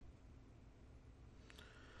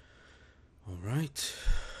right.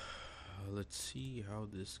 Let's see how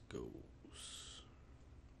this goes.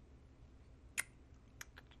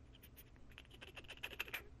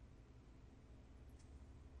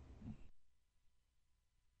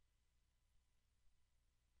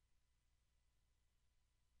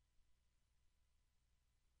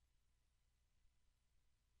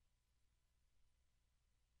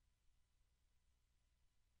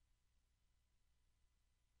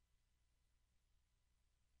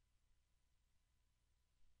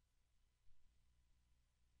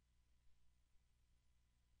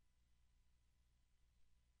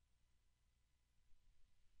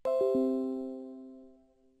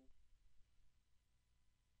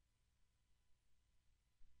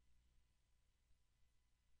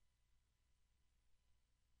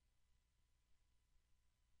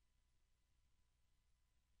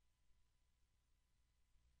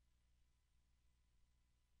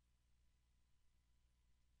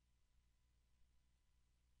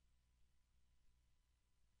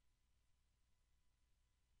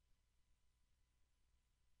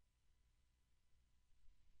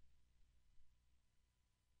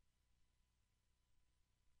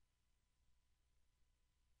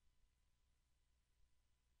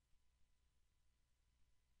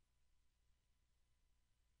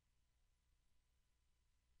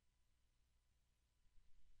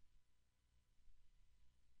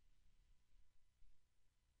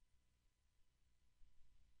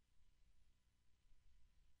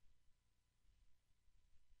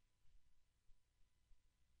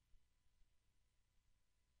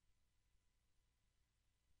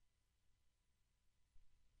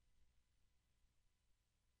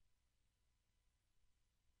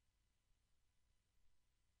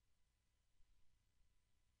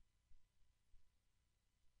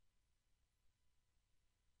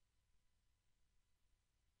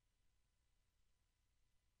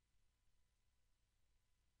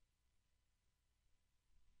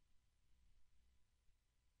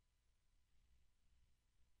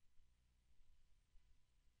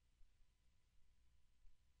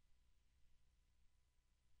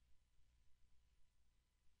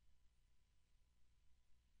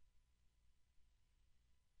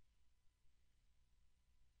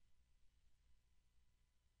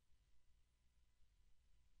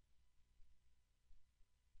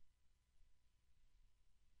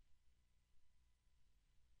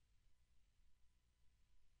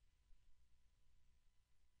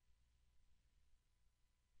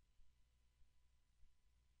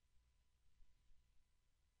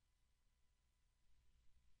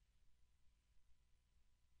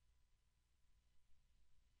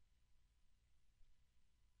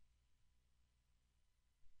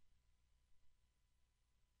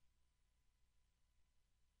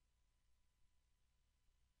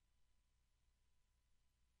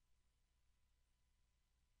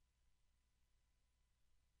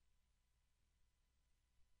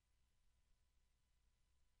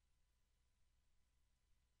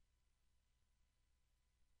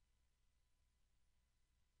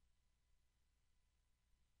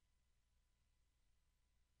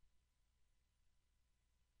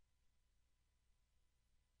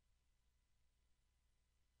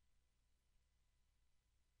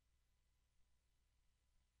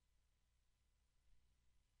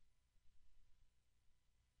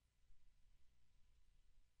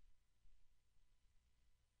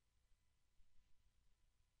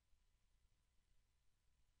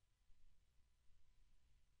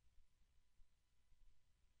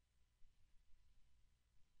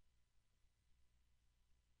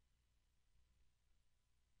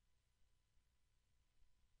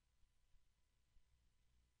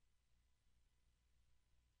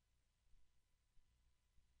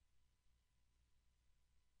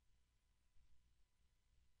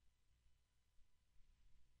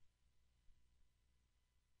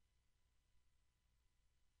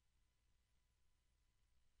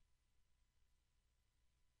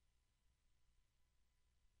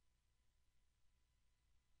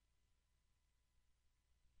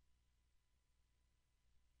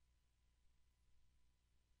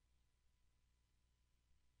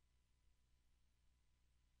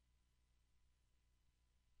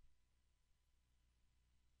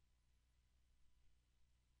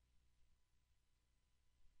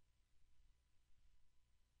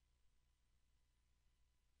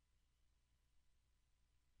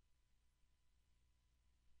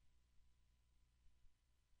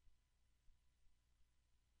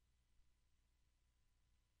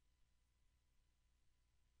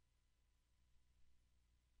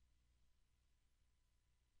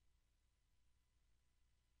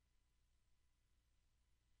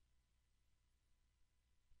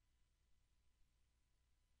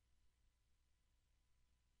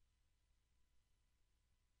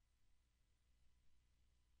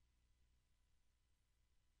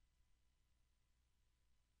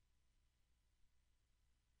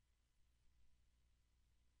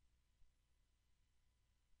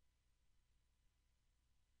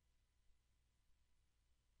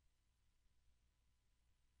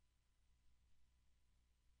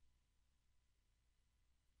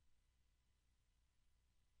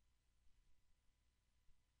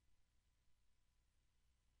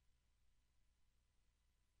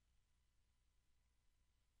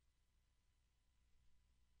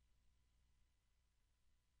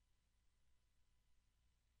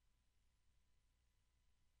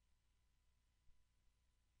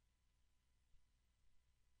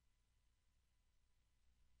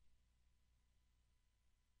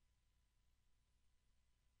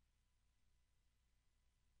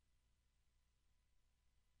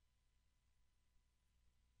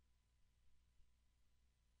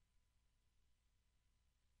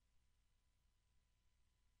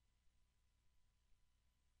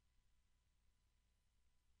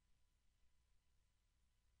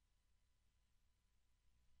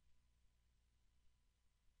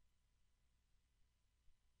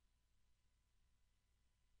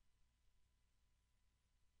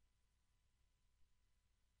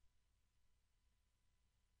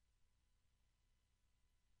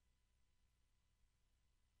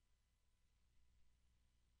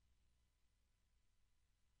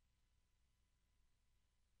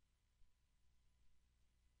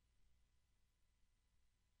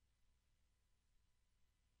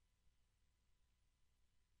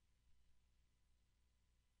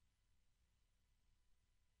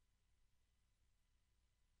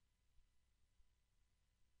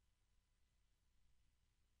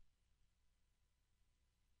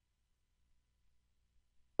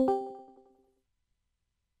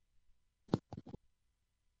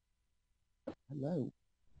 Hello.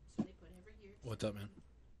 What's up, man?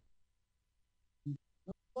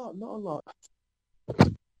 Not a lot.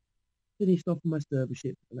 Finished off my service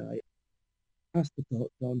tonight. Passed the torch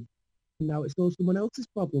on. Now it's all someone else's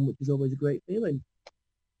problem, which is always a great feeling.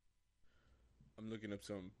 I'm looking up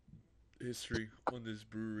some history on this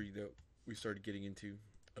brewery that we started getting into.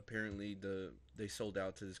 Apparently, they sold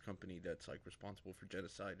out to this company that's like responsible for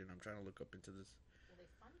genocide, and I'm trying to look up into this.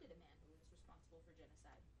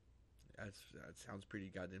 That sounds pretty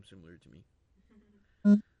goddamn similar to me.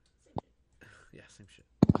 Yeah, same shit.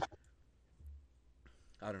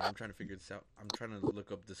 I don't know. I'm trying to figure this out. I'm trying to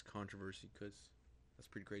look up this controversy because that's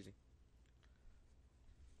pretty crazy.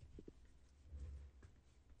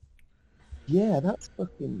 Yeah, that's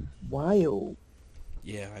fucking wild.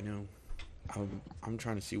 Yeah, I know. I'm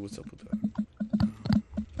trying to see what's up with that.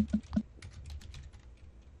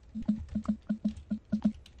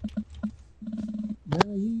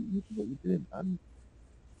 No, you do what you're doing, man.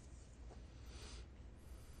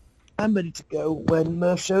 I'm ready to go when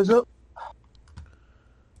Murph shows up.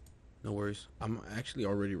 No worries. I'm actually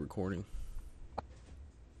already recording.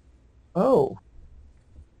 Oh.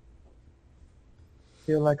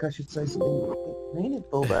 Feel like I should say something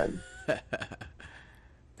meaningful then. That's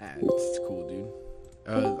cool, dude.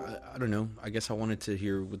 I don't know. I guess I wanted to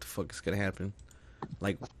hear what the fuck is gonna happen.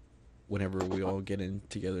 Like, whenever we all get in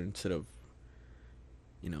together instead of,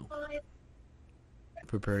 you know,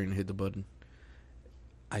 preparing to hit the button.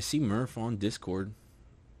 I see Murph on Discord.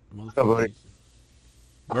 Motherfucker.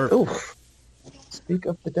 Murph. Oof. Speak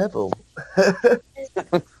of the devil.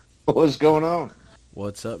 What's going on?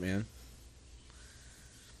 What's up, man?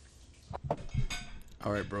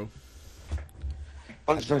 All right, bro.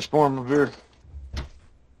 I'm just finished pouring my beer.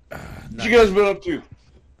 What you guys been up to?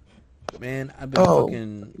 Man, I've been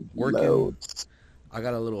fucking working. Loads. I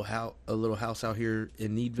got a little house out here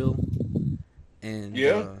in Needville, and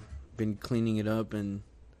been cleaning it up and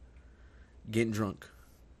getting drunk.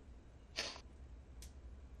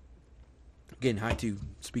 Getting high too.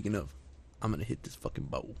 Speaking of, I'm gonna hit this fucking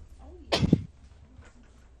bowl.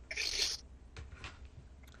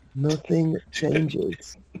 Nothing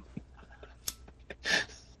changes.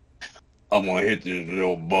 I'm gonna hit this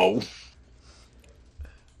little bowl.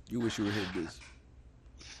 You wish you were hit this.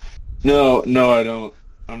 No, I don't.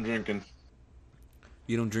 I'm drinking.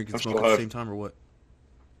 You don't drink and smoke at the same time, or what?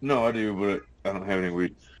 No, I do, but I don't have any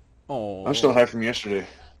weed. Oh, I'm still high from yesterday.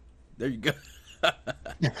 There you go.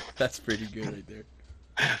 That's pretty good right there.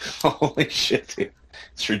 Holy shit, dude.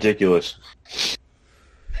 It's ridiculous.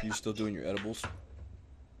 You still doing your edibles?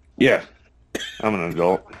 Yeah. I'm an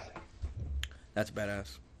adult. That's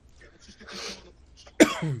badass.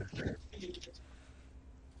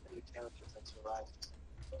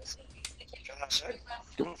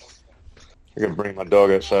 I gotta bring my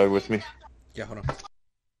dog outside with me. Yeah, hold on.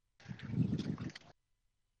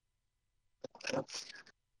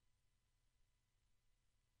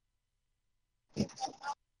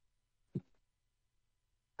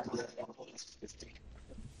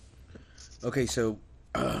 Okay, so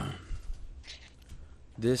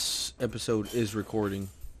this episode is recording.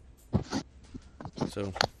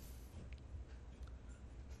 So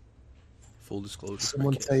full disclosure.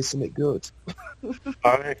 Someone say something good.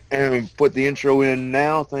 I am put the intro in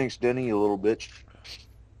now. Thanks, Denny, you little bitch.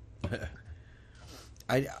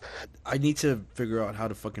 I need to figure out how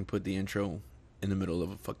to fucking put the intro in the middle of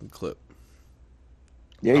a fucking clip.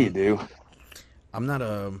 Yeah, you do. I'm not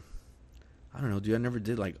I don't know, dude. I never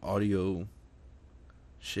did like audio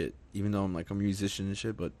shit, even though I'm like a musician and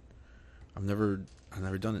shit. But I've never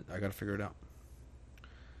done it. I gotta figure it out.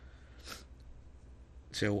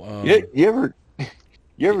 So Yeah, you ever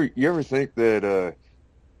think that?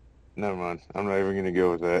 Never mind. I'm not even gonna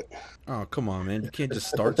go with that. Oh, come on, man. You can't just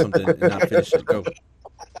start something and not finish it. Go.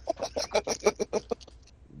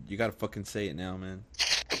 You gotta fucking say it now, man.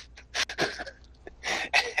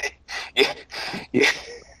 Yeah.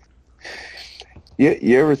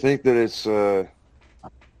 You ever think that it's a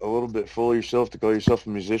little bit full of yourself to call yourself a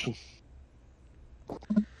musician?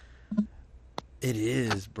 It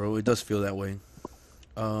is, bro. It does feel that way.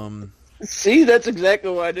 See, that's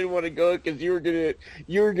exactly why I didn't want to go, because you were gonna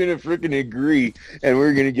freaking agree, and we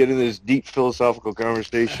were gonna get in this deep philosophical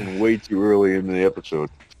conversation way too early in the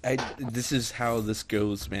episode. This is how this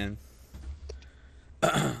goes, man.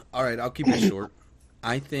 All right, I'll keep it short.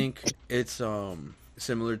 I think it's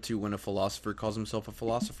similar to when a philosopher calls himself a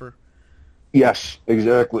philosopher. Yes,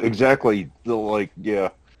 exactly. Not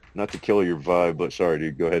to kill your vibe, but sorry,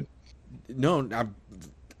 dude. Go ahead. No,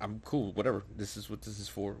 I'm cool. Whatever. This is what this is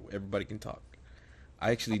for. Everybody can talk. I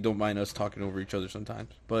actually don't mind us talking over each other sometimes.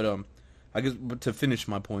 But I guess to finish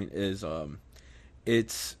my point is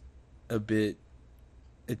it's a bit.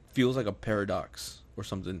 It feels like a paradox or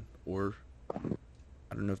something, or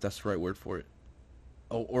I don't know if that's the right word for it.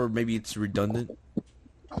 Oh, or maybe it's redundant.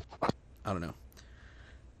 I don't know.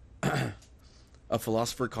 A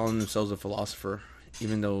philosopher calling themselves a philosopher,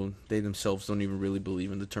 even though they themselves don't even really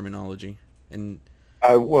believe in the terminology. And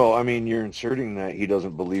Well, I mean, you're inserting that he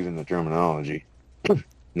doesn't believe in the terminology.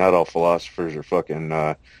 Not all philosophers are fucking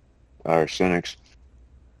are cynics.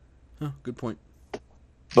 good point.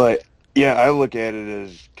 But yeah, I look at it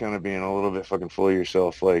as kind of being a little bit fucking full of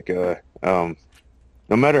yourself. Like, no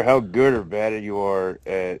matter how good or bad you are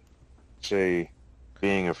at, say,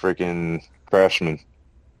 being a freaking craftsman,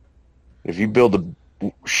 if you build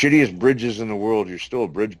the shittiest bridges in the world, you're still a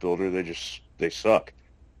bridge builder. They suck.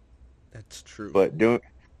 That's true. But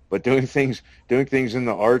doing things in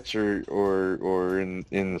the arts or in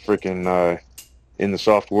the freaking in the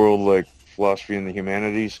soft world like philosophy and the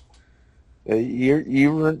humanities,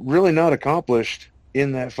 you're really not accomplished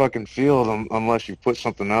in that fucking field unless you put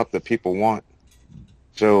something out that people want.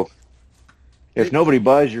 So if nobody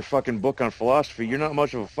buys your fucking book on philosophy, you're not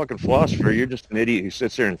much of a fucking philosopher. You're just an idiot who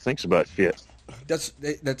sits there and thinks about shit. That's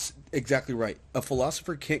exactly right. A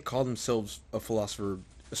philosopher can't call themselves a philosopher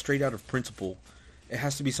straight out of principle. It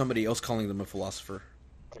has to be somebody else calling them a philosopher.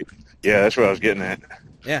 Yeah, that's what I was getting at.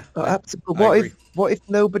 Yeah. But I what if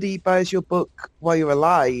nobody buys your book while you're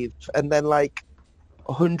alive, and then like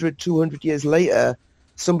 100, 200 years later,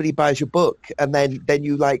 somebody buys your book, and then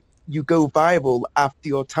you go viral after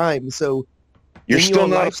your time. So You're in still your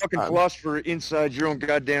not a fucking lifespan- philosopher inside your own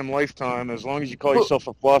goddamn lifetime. As long as you call yourself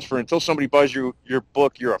a philosopher, until somebody buys your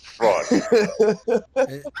book, you're a fraud.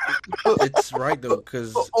 It's right though,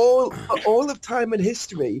 because for all of time and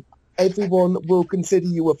history, everyone will consider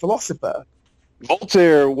you a philosopher.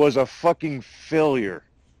 Voltaire was a fucking failure.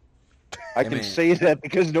 I Yeah, can man. say that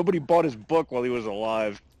because nobody bought his book while he was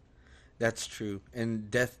alive. that's true. And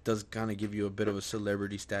death does kind of give you a bit of a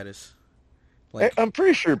celebrity status. Like, I'm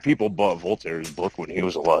pretty sure people bought Voltaire's book when he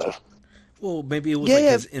was alive. well, maybe it was Yeah, like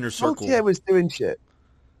yeah, his inner circle. Voltaire was doing shit.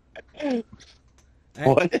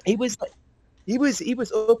 What? He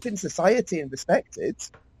was up in society and respected,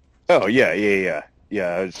 Oh, yeah.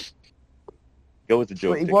 It's... Go with the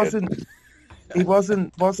joke, but he dickhead.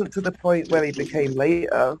 wasn't to the point where he became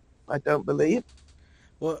later. I don't believe.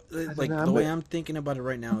 Well, don't like know, the way but- I'm thinking about it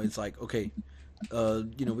right now, it's like, okay,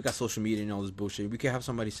 we got social media and all this bullshit. We could have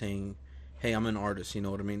somebody saying, "Hey, I'm an artist," you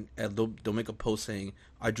know what I mean? And they'll make a post saying,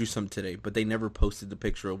 "I drew something today," but they never posted the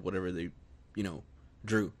picture of whatever they,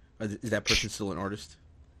 drew. Is that person still an artist?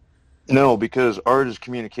 No, because art is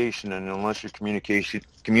communication, and unless you're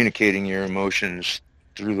communicating your emotions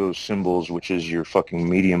through those symbols, which is your fucking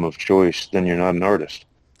medium of choice, then you're not an artist.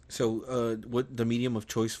 So, what the medium of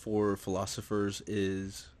choice for philosophers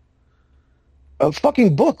is? A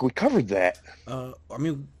fucking book. We covered that. I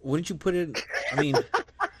mean, wouldn't you put it? I mean,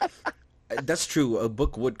 that's true. A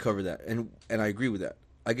book would cover that, and I agree with that.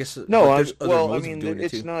 I guess No, but there's other I modes of mean, doing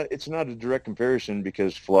it it's too. not a direct comparison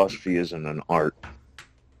because philosophy isn't an art.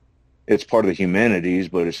 It's part of the humanities,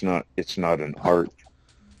 but it's not an art.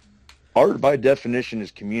 Art, by definition,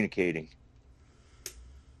 is communicating.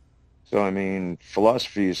 So, I mean,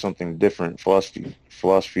 philosophy is something different.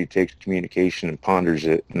 Philosophy takes communication and ponders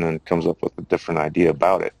it, and then comes up with a different idea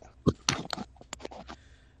about it.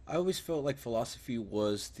 I always felt like philosophy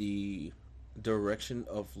was the direction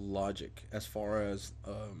of logic as far as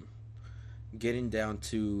getting down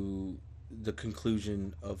to the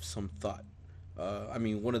conclusion of some thought. I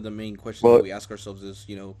mean, one of the main questions Well, that we ask ourselves is,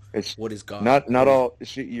 It's what is God? not What is- all.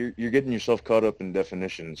 See, you're getting yourself caught up in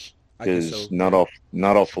definitions I guess because so.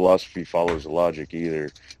 not all philosophy follows logic either.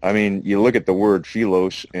 I mean, you look at the word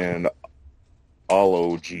philos and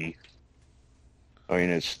ology. I mean,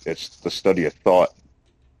 it's the study of thought.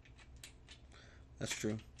 That's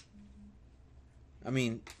true. I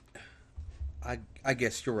mean, I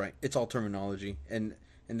guess you're right. It's all terminology, and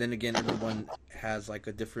then again, everyone has like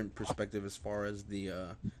a different perspective as far as the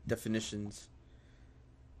definitions.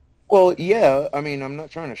 Well, yeah. I mean, I'm not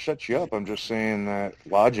trying to shut you up. I'm just saying that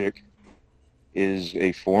logic is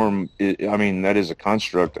a form. I mean, that is a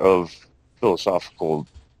construct of philosophical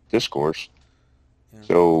discourse. Yeah.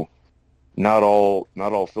 So, not all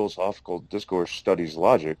philosophical discourse studies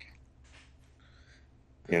logic.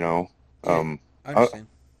 You know. Yeah, I understand.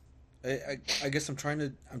 I guess I'm trying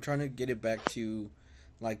to get it back to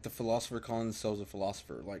like the philosopher calling themselves a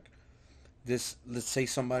philosopher. Like this, let's say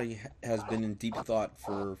somebody has been in deep thought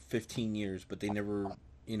for 15 years, but they never,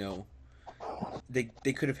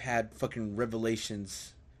 they could have had fucking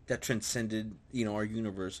revelations that transcended, our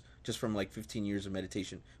universe just from like 15 years of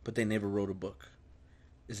meditation, but they never wrote a book.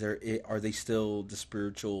 are they still the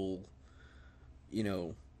spiritual, you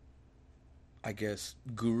know, I guess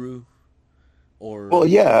guru Well, or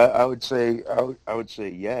yeah, I would say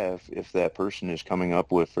yeah. If that person is coming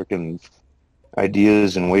up with freaking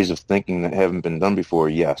ideas and ways of thinking that haven't been done before,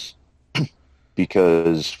 yes.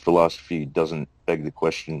 Because philosophy doesn't beg the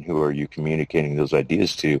question, who are you communicating those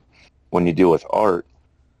ideas to? When you deal with art,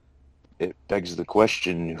 it begs the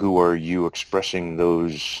question, who are you expressing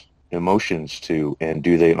those emotions to, and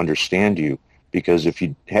do they understand you? Because if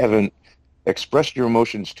you haven't expressed your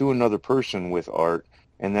emotions to another person with art,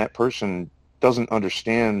 and that person doesn't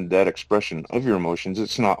understand that expression of your emotions,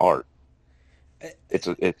 it's not art. eh,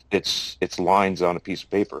 It's lines on a piece of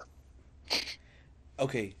paper.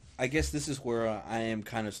 okay, I guess this is where I am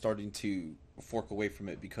kind of starting to fork away from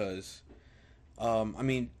it because I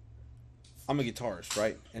mean, I'm a guitarist,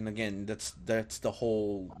 right? And again, that's the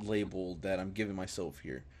whole label that I'm giving myself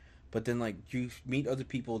here. But then like you meet other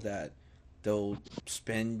people that they'll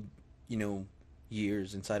spend, you know,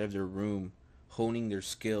 years inside of their room honing their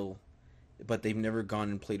skill, but they've never gone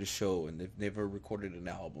and played a show and they've never recorded an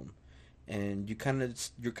album. And you're kind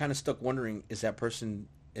of stuck wondering, is that person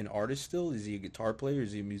an artist still? Is he a guitar player?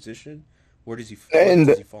 Is he a musician? What And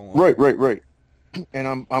does he fall under? right. And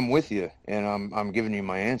I'm with you, and I'm giving you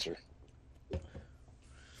my answer.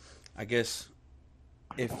 I guess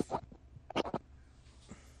if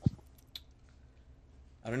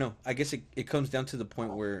I don't know. I guess it comes down to the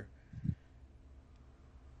point where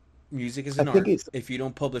music is I an think art. it's If you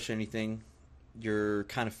don't publish anything, you're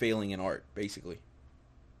kind of failing in art, basically.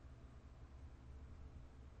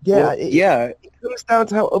 yeah. Well, yeah, It comes down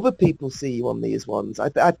to how other people see you on these ones.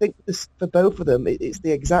 I think this for both of them, it's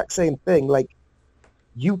the exact same thing. Like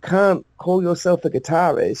you can't call yourself a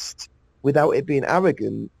guitarist without it being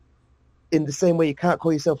arrogant. In the same way, you can't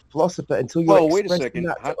call yourself a philosopher until you're well, wait a expressing second.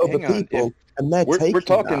 that to other Hang on. If people, and they're we're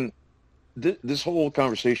taking that. talking, this whole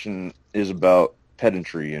conversation is about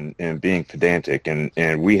pedantry and being pedantic, and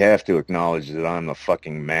we have to acknowledge that I'm the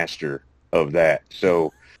fucking master of that.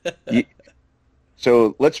 So, you,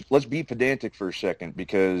 so let's be pedantic for a second,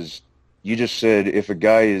 because you just said if a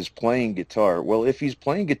guy is playing guitar, well, if he's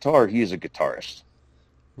playing guitar, he is a guitarist.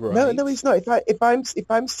 No, no, Right. he's not. If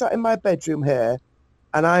I'm sat in my bedroom here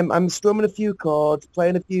and I'm strumming a few chords,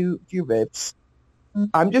 playing a few riffs,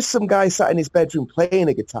 I'm just some guy sat in his bedroom playing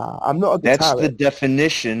a guitar. I'm not a That's the guitarist.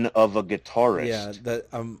 definition of a Yeah, guitarist. that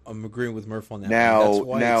I'm agreeing with Murph on that one. That's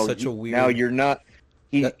why it's such a Now weird you're not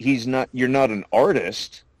that he's not you're not an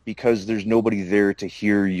artist, because there's nobody there to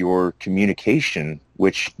hear your communication,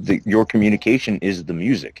 which your communication is the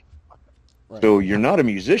music. right. So you're not a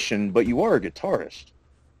musician, but you are a guitarist.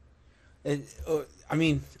 And I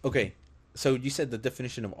mean, okay. So you said the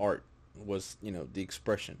definition of art was, you know, the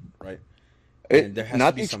expression, right? And there has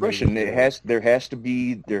to Not be the somebody to expression. hear it. There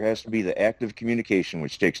has to be the act of communication,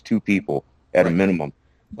 which takes two people at a Right. minimum.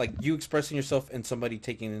 Like you expressing yourself and somebody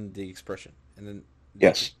taking in the expression. And then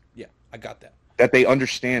Yes, yeah, I got that. that they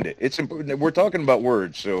understand it. It's important. We're talking about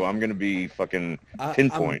words, so I'm going to be fucking I,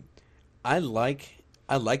 I'm pinpoint. I like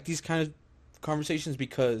I like these kind of conversations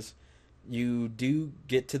because you do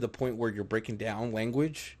get to the point where you're breaking down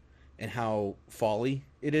language and how folly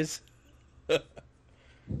it is.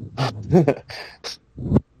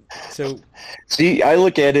 So See, I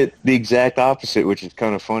look at it the exact opposite, which is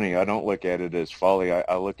kind of funny. I don't look at it as folly.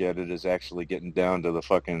 I look at it as actually getting down to the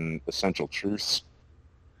fucking essential truths.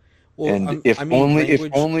 well, And I mean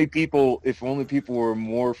language. if only people were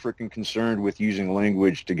more freaking concerned with using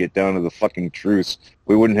language to get down to the fucking truths,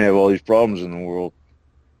 we wouldn't have all these problems in the world.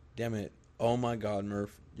 Damn it! Oh my God,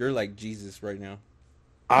 Murph, you're like Jesus right now.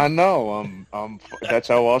 I know. That's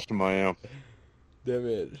how awesome I am. Damn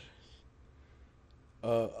it.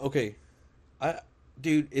 Okay, I,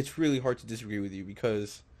 dude, it's really hard to disagree with you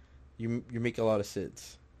because you make a lot of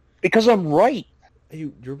sense. Because I'm right.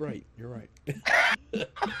 You're right. You're right.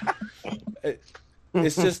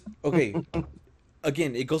 It's just okay.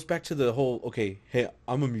 Again, it goes back to the whole okay. Hey,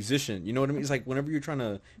 I'm a musician. You know what I mean? It's like whenever you're trying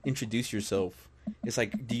to introduce yourself, it's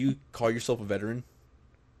like, do you call yourself a veteran?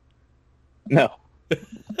 No.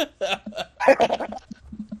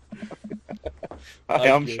 Hi, I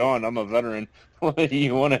I'm get it. Sean. I'm a veteran.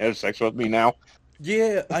 You want to have sex with me now?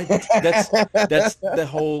 Yeah, that's the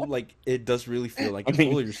whole like. It does really feel like I you're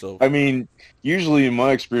full mean, of yourself. usually in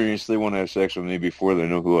my experience, they want to have sex with me before they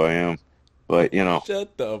know who I am. But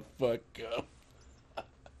Shut the fuck up.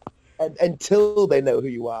 Until they know who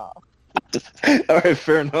you are. all right,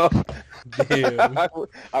 fair enough. Damn,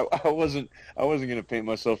 I wasn't gonna paint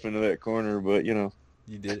myself into that corner, but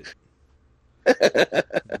you did it.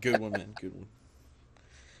 Good one, man. Good one.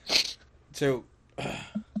 So,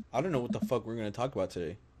 I I don't know what the fuck we're gonna talk about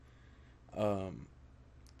today. Um,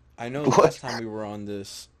 I know What? last time we were on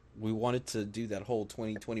this, we wanted to do that whole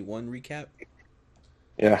 2021 recap,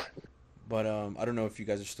 Yeah. but I don't know if you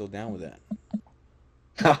guys are still down with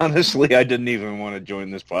that. Honestly, I didn't even want to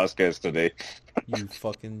join this podcast today. You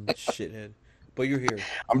fucking shithead. But you're here.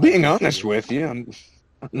 I'm I being appreciate honest it. with you. I'm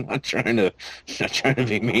not trying to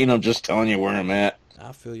be mean. I'm just telling you where I'm at.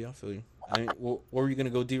 I feel you. I feel you. I mean, what are you gonna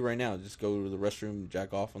go do right now? Just go to the restroom,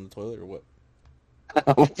 jack off on the toilet, or what?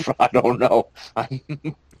 I don't know. I'm,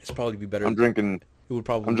 It's probably be better. I'm drinking. It would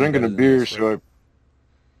probably I'm be drinking better a than beer, this, right?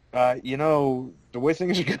 so you know the way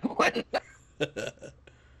things are going.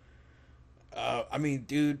 I mean,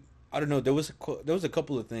 dude, I don't know. There was a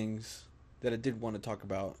couple of things that I did want to talk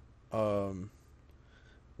about.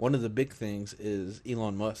 One of the big things is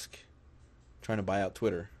Elon Musk trying to buy out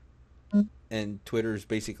Twitter, and Twitter is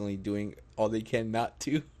basically doing all they can not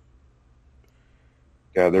to.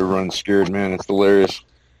 God, they're running scared, man. It's hilarious.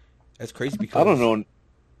 That's crazy because I don't know.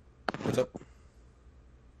 What's up?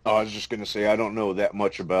 Oh, I was just gonna say I don't know that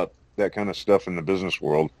much about that kind of stuff in the business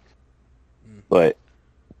world, Mm. but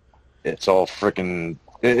it's all freaking.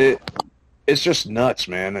 It's just nuts,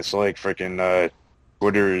 man. It's like freaking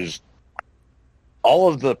Twitter is. All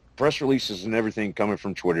of the press releases and everything coming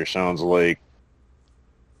from Twitter sounds like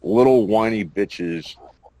little whiny bitches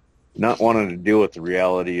not wanting to deal with the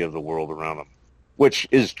reality of the world around them, which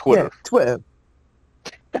is Twitter. Yeah, Twitter.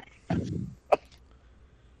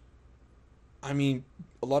 I mean,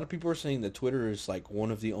 a lot of people are saying that Twitter is like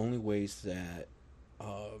one of the only ways that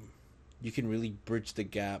you can really bridge the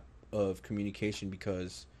gap of communication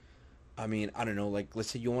because, I mean, I don't know, like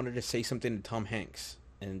let's say you wanted to say something to Tom Hanks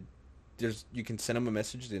and you can send him a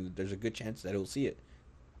message and there's a good chance that he'll see it.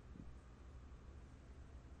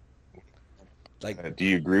 Like, Do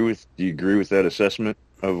you agree with that assessment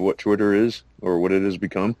of what Twitter is or what it has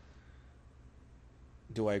become?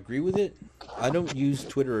 do I agree with it? I don't use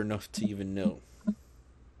Twitter enough to even know.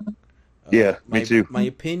 Yeah, me too. My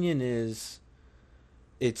opinion is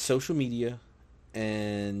it's social media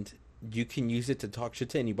and you can use it to talk shit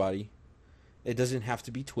to anybody. It doesn't have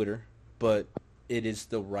to be Twitter, but it is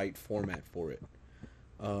the right format for it.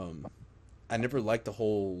 I never liked the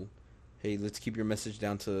whole, hey, let's keep your message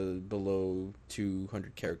down to below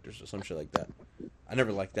 200 characters or some shit like that. I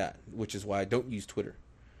never liked that, which is why I don't use Twitter.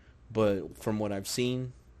 But from what I've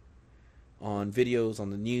seen on videos, on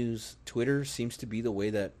the news, Twitter seems to be the way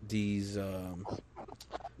that these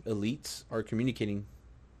elites are communicating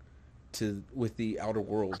with the outer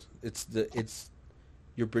world. It's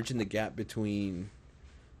you're bridging the gap between,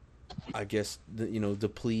 I guess, the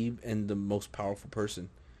plebe and the most powerful person.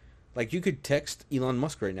 Like you could text Elon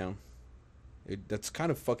Musk right now. That's kind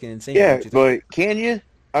of fucking insane. Yeah, don't you think? but can you?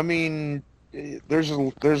 I mean, there's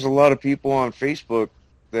a lot of people on Facebook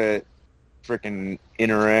that freaking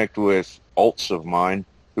interact with alts of mine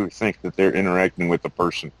who think that they're interacting with a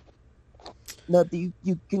person. No, you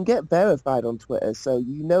can get verified on Twitter, so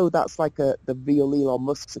you know that's like the real Elon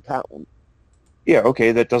Musk's account. Yeah,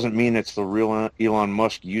 okay, that doesn't mean it's the real Elon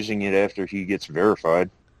Musk using it after he gets verified.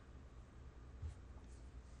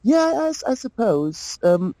 Yeah, I suppose.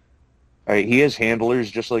 He has handlers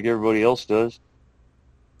just like everybody else does.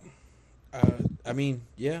 I mean,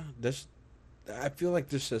 yeah, I feel like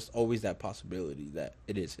there's just always that possibility that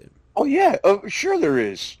it is him. Oh yeah, sure there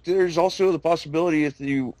is. There's also the possibility if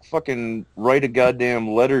you fucking write a goddamn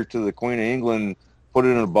letter to the Queen of England, put it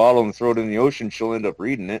in a bottle and throw it in the ocean, she'll end up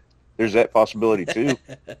reading it. There's that possibility too.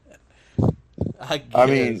 I guess. I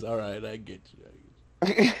mean- All right, I get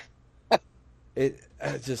you.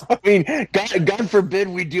 I just I mean, God forbid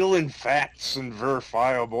we deal in facts and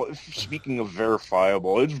verifiable. Speaking of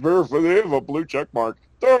verifiable, it's verifiable. They have a blue check mark.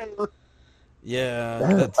 yeah,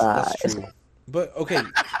 that's true. But okay,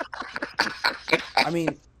 I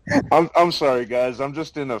mean, I'm sorry, guys. I'm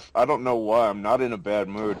just I don't know why. I'm not in a bad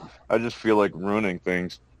mood. I just feel like ruining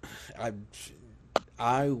things.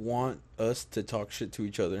 I want us to talk shit to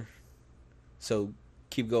each other. So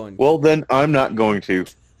keep going. Well, then I'm not going to.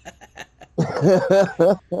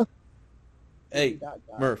 Hey,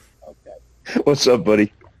 Murph, Okay. What's up,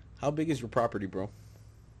 buddy? how big is your property, bro?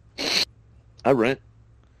 I rent.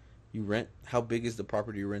 You rent? How big is the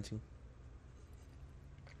property you're renting?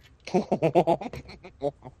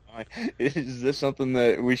 Is this something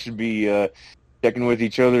that we should be checking with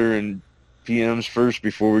each other and PMs first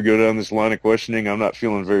before we go down this line of questioning? I'm not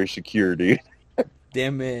feeling very secure, dude.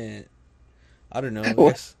 Damn it. I don't know. I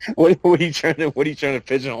What? guess What are you trying to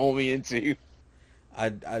pigeonhole me into?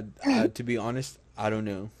 to be honest, I don't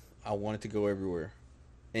know. I want it to go everywhere.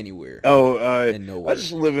 Anywhere. Oh, And nowhere. I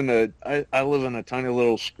just live in I live in a tiny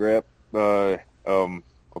little scrap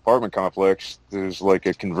apartment complex. There's like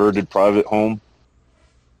a converted private home,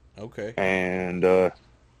 Okay. and I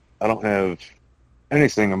don't have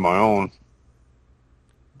anything of my own.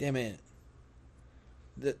 Damn it.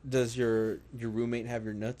 Does your roommate have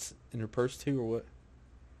your nuts in her purse too, or what?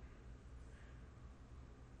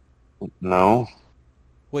 No.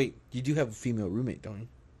 Wait, you do have a female roommate, don't you?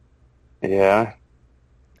 Yeah.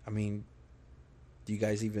 I mean, do you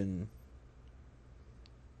guys even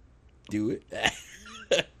do it?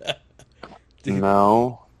 Dude,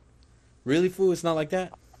 No. really, fool? It's not like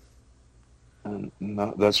that?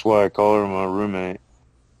 No. That's why I call her my roommate.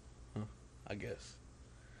 Huh, I guess.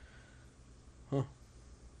 Huh.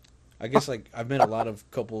 I guess, like, I've met a lot of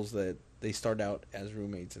couples that they start out as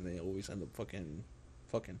roommates and they always end up fucking.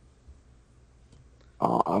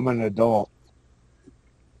 Oh, I'm an adult.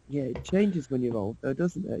 Yeah, it changes when you're old, though,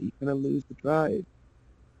 doesn't it? You kind of lose the drive.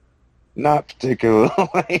 Not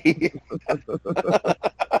particularly.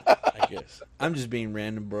 I guess. I'm just being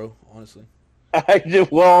random, bro, honestly.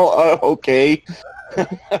 Okay.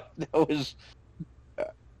 That was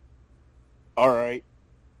all right.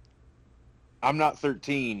 I'm not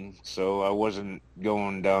 13, so I wasn't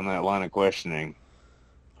going down that line of questioning.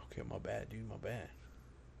 Okay, my bad, dude, my bad.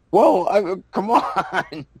 Well, come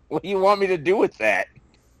on. What do you want me to do with that?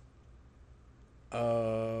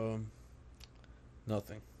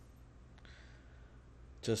 Nothing.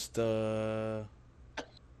 Just, I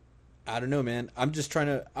don't know, man. I'm just trying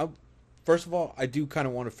to. First of all, I do kind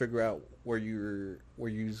of want to figure out where you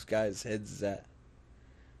guys' heads is at.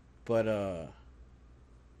 But I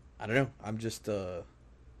don't know. I'm just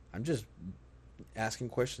asking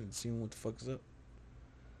questions, seeing what the fuck is up.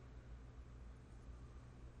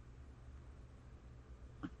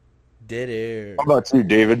 Dead air. How about you,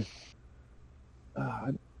 David?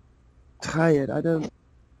 I'm tired. I don't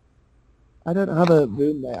have a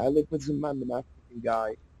roommate. I live with some random African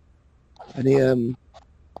guy, and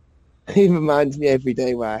he reminds me every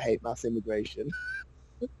day why I hate mass immigration.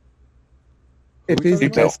 If we it's the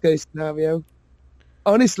talking best case scenario,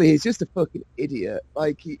 honestly, he's just a fucking idiot.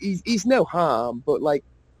 Like he's no harm, but like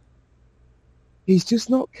he's just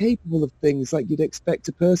not capable of things like you'd expect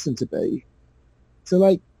a person to be. So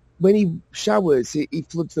like when he showers, he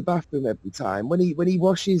floods the bathroom every time. When he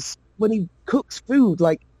cooks food,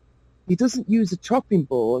 like he doesn't use a chopping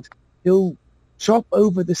board. He'll chop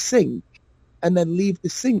over the sink and then leave the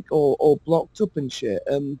sink all blocked up and shit.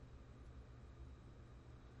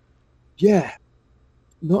 Yeah,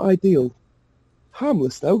 not ideal.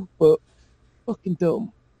 Harmless though, but fucking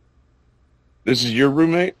dumb. This is your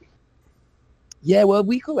roommate? Yeah, well,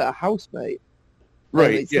 we call it a housemate.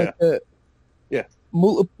 Right, It's yeah. like Yeah.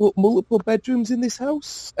 multiple bedrooms in this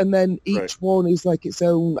house, and then each Right. one is like its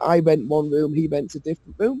own. I rent one room, he rents a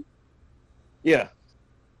different room. Yeah.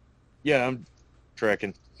 Yeah, I'm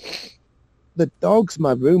tracking. The dog's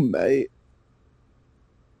my roommate.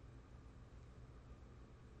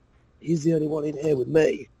 He's the only one in here with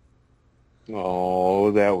me. Oh,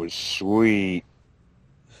 that was sweet.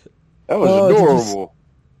 That was Oh, adorable.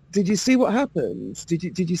 Did you see what happened? Did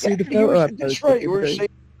you see the Yeah, photo I that's posted right. the other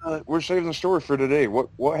day? We're saving the story for today.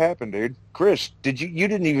 What happened, dude? Chris, you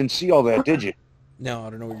didn't even see all that, did you? No, I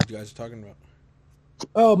don't know what you guys are talking about.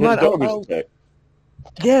 Oh Yeah, man, the dog was attacked.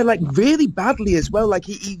 yeah, like really badly as well. Like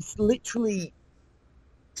he's literally.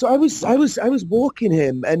 So I was walking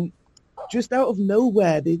him, and just out of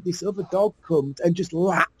nowhere, this other dog comes and just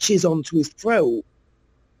latches onto his throat.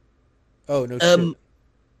 Oh, no shit.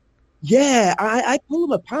 Yeah, I pull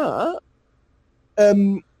him apart.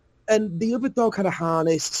 And the other dog had a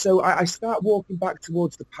harness, so I start walking back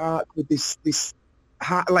towards the park with this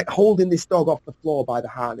like holding this dog off the floor by the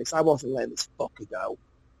harness. I wasn't letting this fucker go.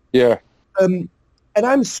 Yeah. And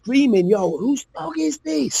I'm screaming, yo, whose dog is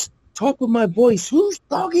this? Top of my voice, whose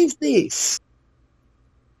dog is this?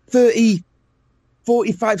 30,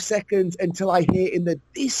 45 seconds until I hear in the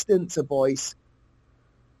distance a voice.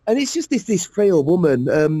 And it's just this frail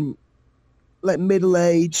woman, like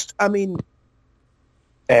middle-aged. I mean,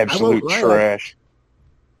 Absolute lie, trash.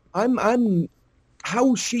 I'm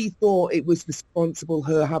how she thought it was responsible,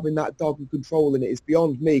 her having that dog and controlling it, is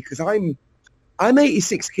beyond me, because I'm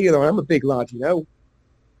 86 kilo, I'm a big lad, you know.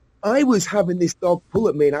 I was having this dog pull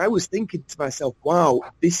at me, and I was thinking to myself, wow,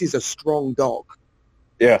 this is a strong dog.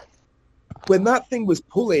 Yeah. When that thing was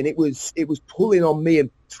pulling, it was pulling on me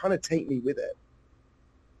and trying to take me with it.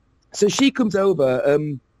 So she comes over,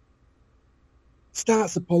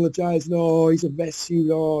 starts apologizing, oh, he's a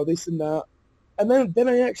rescue, oh, this and that. And then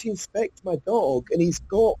I actually inspect my dog, and he's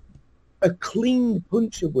got a clean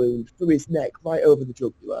puncture wound through his neck, right over the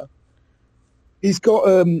jugular. He's got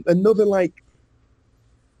another, like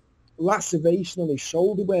laceration on his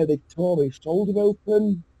shoulder where they tore his shoulder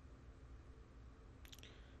open.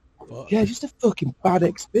 Fuck. Yeah, just a fucking bad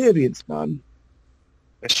experience, man.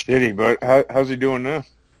 That's shitty, but how's he doing now?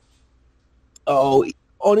 Oh,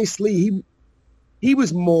 honestly, he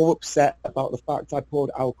was more upset about the fact I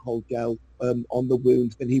poured alcohol gel on the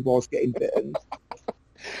wound than he was getting bitten.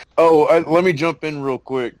 Oh, let me jump in real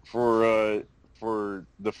quick for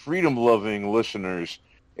the freedom-loving listeners.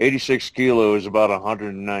 86 kilo is about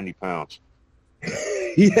 190 pounds.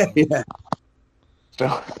 Yeah.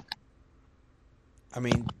 So, I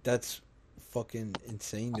mean, that's fucking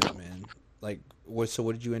insane, though, man. Like, what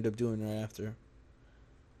did you end up doing right after?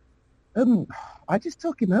 I just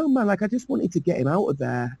took him home, man. Like, I just wanted to get him out of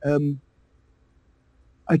there.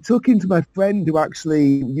 I took him to my friend who actually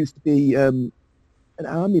used to be an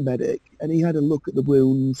army medic, and he had a look at the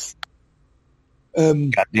wounds.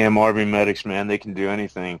 goddamn army medics, man, they can do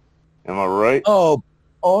anything. Am I right? Oh,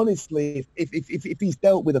 honestly, if he's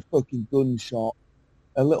dealt with a fucking gunshot,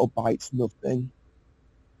 a little bite's nothing.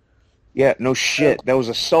 Yeah, no shit. That was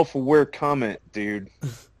a self-aware comment, dude.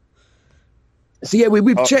 So yeah,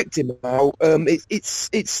 we've checked him out.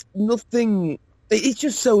 It's nothing. It's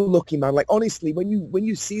just so lucky, man. Like honestly, when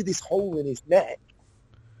you see this hole in his neck,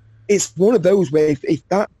 it's one of those where if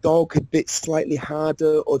that dog had bit slightly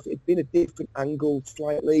harder or if it had been a different angle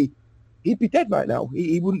slightly, he'd be dead right now.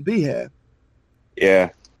 He wouldn't be here. Yeah.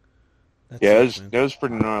 That's That was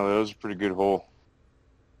pretty gnarly. That was a pretty good hole.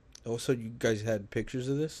 Oh, so you guys had pictures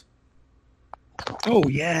of this? Oh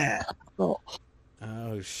yeah. Oh,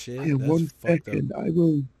 Oh shit! yeah, That's one fucked second. up. I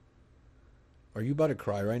will. Are you about to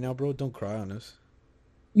cry right now, bro? Don't cry on us.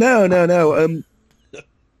 No.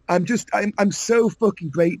 I'm so fucking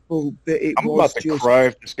grateful that it I'm was about to just. cry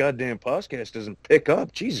if this goddamn podcast doesn't pick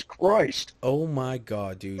up. Jesus Christ. Oh my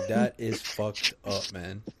god, dude, that is fucked up,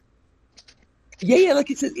 man. Yeah,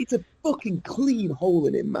 like it's a fucking clean hole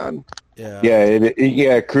in him, man. Yeah.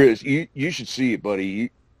 Yeah, Chris, you should see it,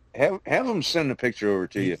 buddy. Have him send a picture over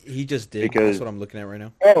to you. He just did. Because- That's what I'm looking at right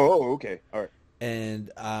now. Oh, okay. All right.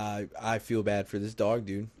 And I feel bad for this dog,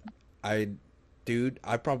 dude. I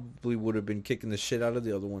probably would have been kicking the shit out of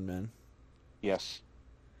the other one, man. Yes.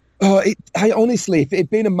 I honestly, if it had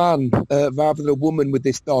been a man rather than a woman with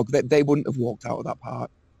this dog, they wouldn't have walked out of that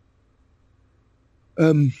park.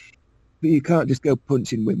 But you can't just go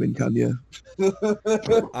punching women, can you?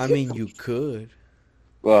 I mean, you could.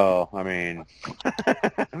 Well, I mean,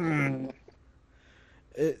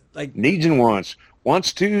 Like, needs and wants.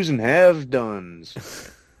 Wants tos and have dones.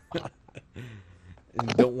 and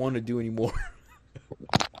don't want to do anymore.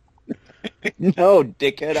 No,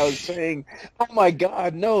 dickhead, I was saying, oh my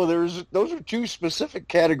god, no, those are two specific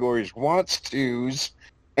categories. Wants tos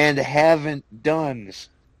and haven't dones.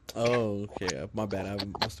 Oh, okay. My bad. I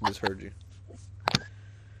must have misheard you.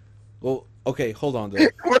 Well, okay, hold on though.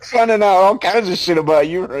 We're finding out all kinds of shit about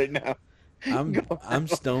you right now. I'm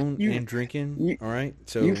stoned You- and drinking. you- All right,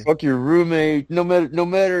 so You fuck your roommate, no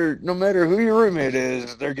matter who your roommate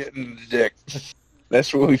is, they're getting the dick.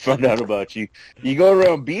 That's what we found out about you. You go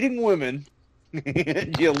around beating women.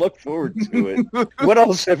 You look forward to it. What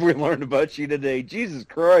else have we learned about you today? Jesus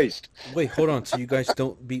Christ. wait, hold on. So you guys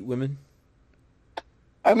don't beat women?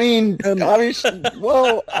 I mean, obviously,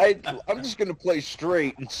 well, I'm just going to play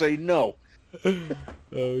straight and say no.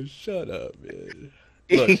 Oh, shut up, man.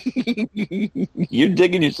 You're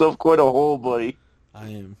digging yourself quite a hole, buddy. I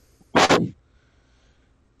am.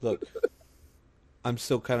 Look, I'm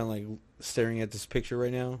still kind of like staring at this picture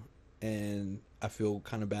right now, and I feel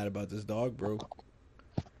kind of bad about this dog, bro.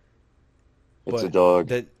 It's a dog.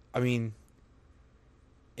 That I mean,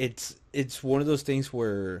 it's one of those things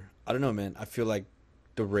where I don't know, man. I feel like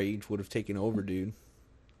the rage would have taken over, dude.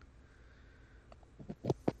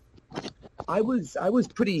 I was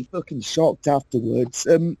pretty fucking shocked afterwards.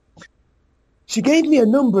 She gave me a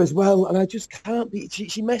number as well, and I just can't be.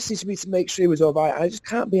 She messaged me to make sure it was all right. I just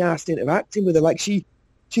can't be asked interacting with her. Like she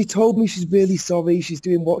told me she's really sorry. She's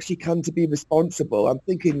doing what she can to be responsible. I'm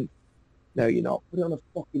thinking, no, you're not. Put it on a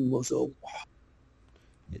fucking muzzle.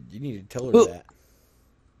 You need to tell her Well- that.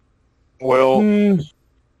 Well, Hmm.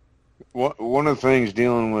 one of the things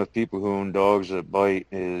dealing with people who own dogs that bite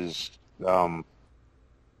is, to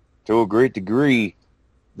a great degree,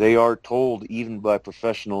 they are told even by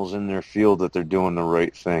professionals in their field that they're doing the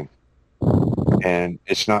right thing. And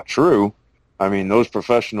it's not true. I mean, those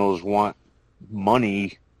professionals want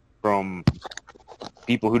money from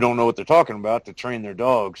people who don't know what they're talking about to train their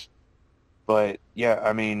dogs. But yeah,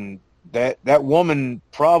 I mean, that woman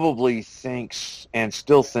probably thinks and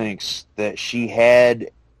still thinks that she had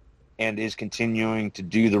and is continuing to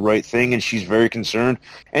do the right thing, and she's very concerned,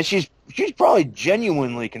 and she's probably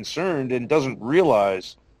genuinely concerned and doesn't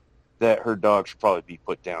realize that her dog should probably be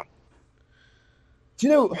put down. Do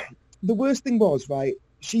you know, the worst thing was, right,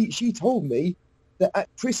 she told me that at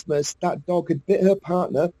Christmas that dog had bit her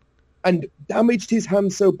partner and damaged his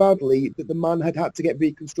hand so badly that the man had to get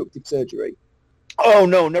reconstructive surgery. Oh,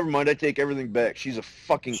 no, never mind. I take everything back. She's a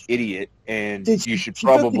fucking idiot, and you should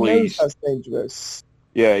probably... knows that's dangerous.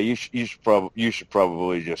 Yeah, you should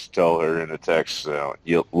probably just tell her in a text,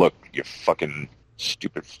 you fucking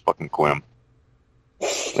stupid fucking quim.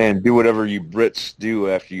 And do whatever you Brits do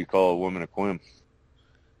after you call a woman a quim.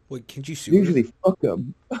 Wait, can't you sue Usually her? fuck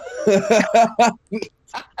them.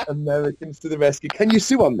 Americans to the rescue. Can you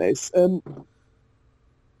sue on this? No,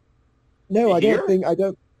 I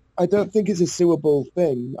don't think it's a suable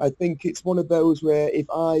thing. I think it's one of those where if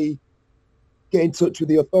I get in touch with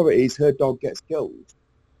the authorities, her dog gets killed.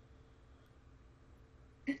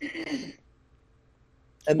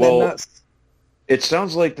 And then that's... It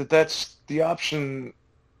sounds like that's the option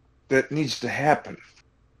that needs to happen.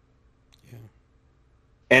 Yeah.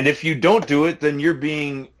 And if you don't do it, then you're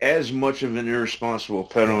being as much of an irresponsible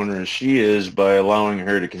pet owner as she is by allowing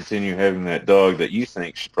her to continue having that dog that you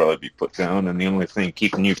think should probably be put down. And the only thing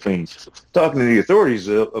keeping you from talking to the authorities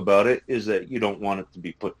about it is that you don't want it to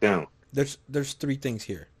be put down. There's three things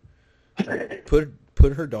here. Put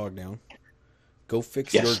her dog down. Go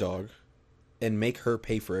fix your dog, and make her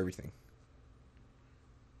pay for everything.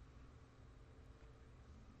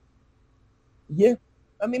 Yeah,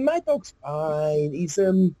 I mean, my dog's fine. He's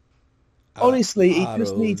honestly, it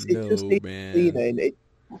just needs cleaning.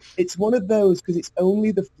 It's one of those because it's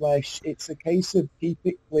only the flesh. It's a case of keep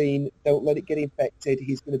it clean, don't let it get infected.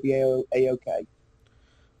 He's going to be a-okay.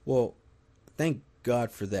 Well, thank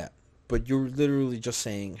God for that. But you're literally just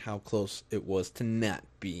saying how close it was to not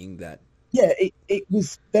being that. Yeah, it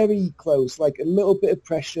was very close. Like a little bit of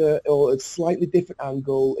pressure or a slightly different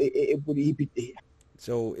angle, it would be.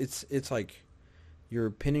 So it's like you're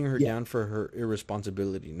pinning her down for her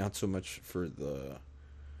irresponsibility, not so much for the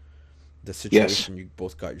situation you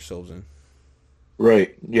both got yourselves in.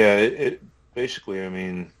 Right. Yeah. It basically, I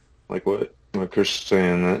mean, like what Chris is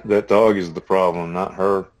saying, that dog is the problem, not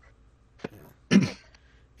her. Yeah.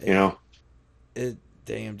 You know.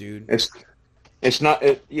 Damn, dude. It's not.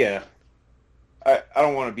 Yeah. I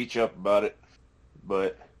don't want to beat you up about it,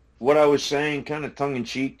 but what I was saying, kind of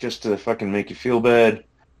tongue-in-cheek, just to fucking make you feel bad,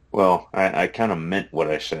 well, I kind of meant what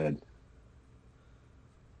I said.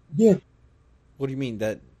 Yeah. What do you mean?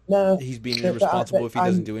 That he's being irresponsible if he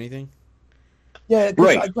doesn't do anything? Yeah,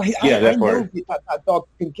 right. I know that dog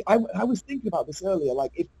can... I was thinking about this earlier.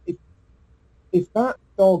 Like, if that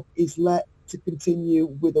dog is let to continue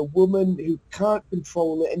with a woman who can't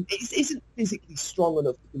control it and isn't physically strong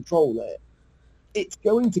enough to control it, it's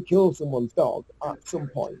going to kill someone's dog at some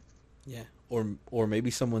point. Yeah, or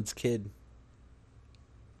maybe someone's kid.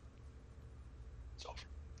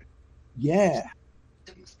 Yeah.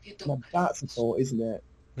 Now that's a thought, isn't it?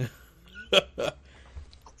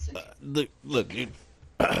 Look, dude.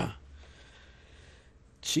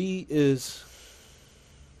 She is...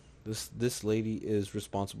 This lady is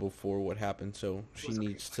responsible for what happened, so she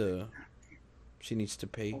needs to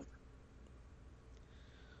pay.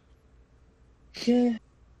 Yeah.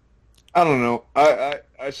 I don't know.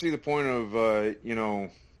 I see the point of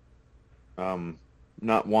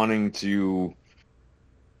not wanting to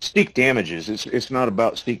seek damages. It's not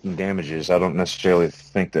about seeking damages. I don't necessarily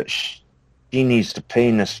think that she needs to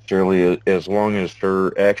pay necessarily as long as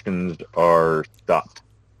her actions are stopped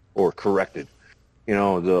or corrected. You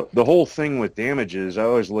know, the whole thing with damages, I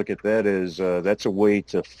always look at that as that's a way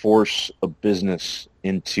to force a business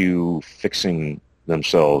into fixing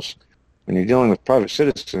themselves. When you're dealing with private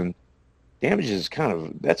citizen, damages is kind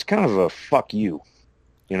of a fuck you,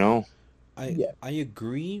 you know. I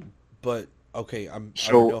agree, but okay. I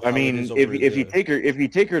mean, if you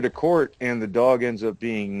take her to court and the dog ends up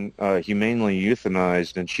being humanely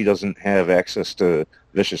euthanized and she doesn't have access to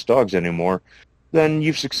vicious dogs anymore, then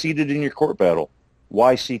you've succeeded in your court battle.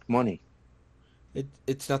 Why seek money?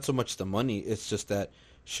 It's not so much the money. It's just that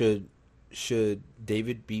should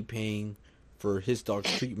David be paying for his dog's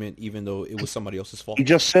treatment even though it was somebody else's fault? He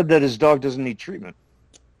just said that his dog doesn't need treatment.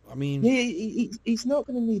 I mean... Yeah, he's not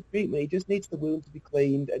going to need treatment. He just needs the wound to be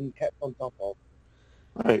cleaned and kept on top of.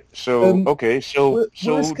 Right. So, okay. So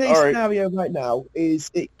worst case all right. scenario right now is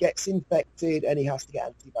it gets infected and he has to get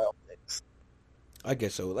antibiotics. I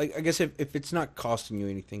guess so. Like, I guess if it's not costing you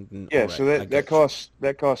anything, then yeah. right, So that costs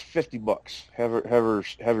 $50. Have her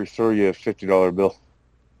throw you a $50 bill.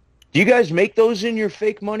 Do you guys make those in your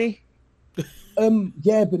fake money?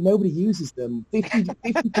 Yeah, but nobody uses them.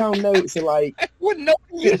 50 pound notes are like, Well,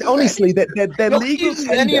 nobody uses honestly, they're nobody legal uses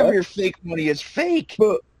any of tender, your fake money. It's fake.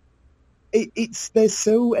 but they're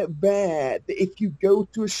so rare that if you go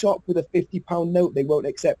to a shop with a 50 pound note, they won't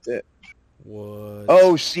accept it. What?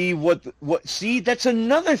 Oh, see see, that's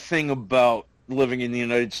another thing about living in the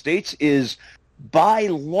United States is by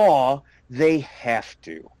law they have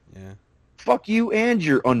to. Yeah. Fuck you and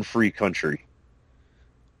your unfree country.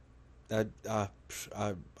 I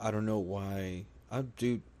don't know why.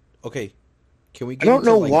 Dude. Okay. Can we I get don't into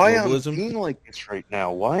know like why I'm globalism? being like this right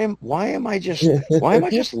now. Why am I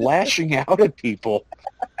just lashing out at people?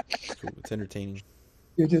 It's cool. It's entertaining.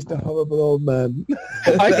 You're just a horrible old man.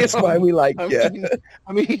 I That's am. why we like I you. mean,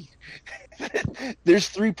 I mean, there's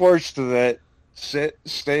three parts to that.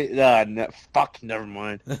 Fuck, never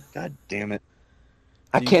mind. God damn it.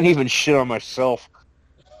 I Do you- can't even shit on myself.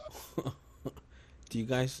 Do you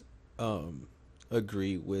guys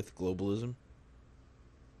agree with globalism?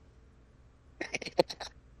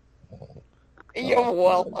 Yeah,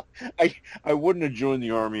 well, I wouldn't have joined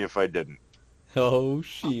the army if I didn't. Oh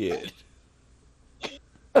shit.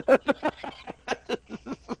 What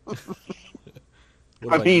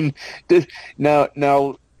I about mean, now,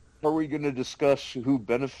 are we going to discuss who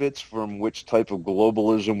benefits from which type of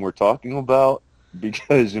globalism we're talking about?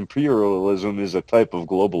 Because imperialism is a type of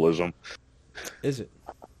globalism. you? Is it?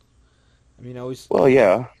 I mean, Well,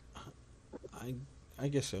 yeah. I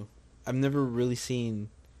guess so. I've never really seen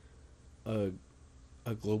a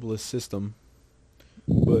globalist system,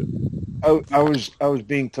 but I was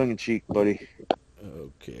being tongue in cheek, buddy.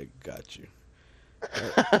 okay, I got you.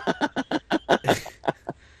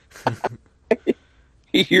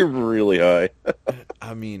 You're really high.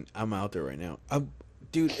 I mean, I'm out there right now.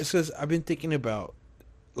 Dude, it's because I've been thinking about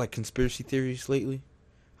like conspiracy theories lately.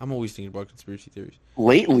 I'm always thinking about conspiracy theories.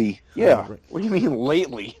 Lately? Yeah. Right. What do you mean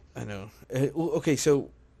lately? I know. Well, okay, so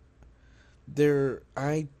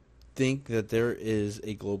I think that there is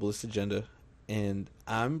a globalist agenda, and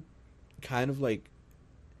I'm kind of like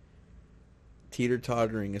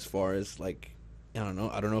teeter-tottering as far as like, I don't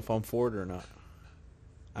know if I'm for it or not.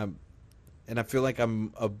 And I feel like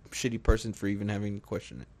I'm a shitty person for even having to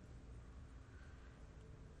question it.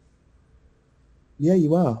 Yeah,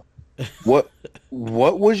 you are. What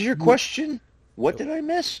was your question? What did I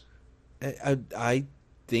miss? I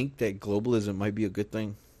think that globalism might be a good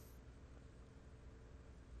thing.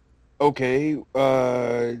 Okay,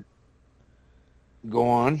 go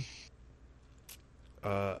on.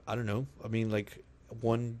 I don't know. I mean, like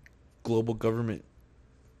one global government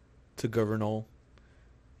to govern all.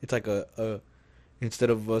 It's like a instead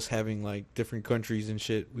of us having like different countries and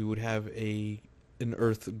shit, we would have an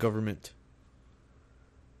Earth government.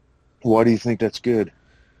 Why do you think that's good?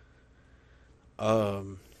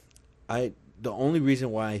 The only reason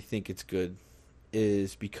why I think it's good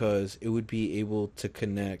is because it would be able to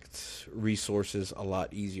connect resources a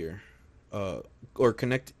lot easier, or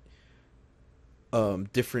connect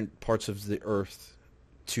different parts of the Earth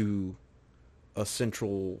to a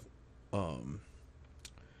central,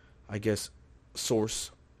 I guess,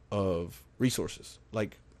 source of resources.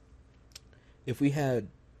 Like, if we had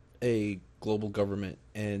a global government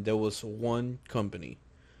and there was one company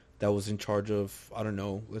that was in charge of, I don't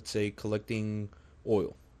know, let's say collecting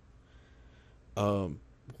oil,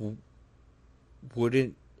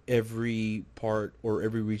 wouldn't every part or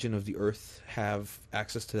every region of the Earth have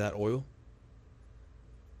access to that oil?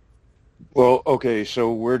 Well, okay,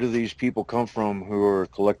 so where do these people come from who are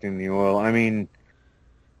collecting the oil? I mean,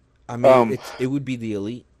 It would be the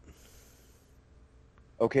elite.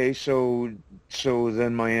 okay, so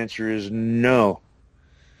then my answer is no.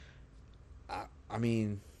 I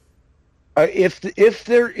mean, If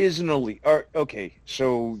there is an elite, okay,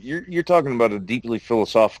 so you're talking about a deeply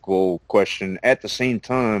philosophical question. At the same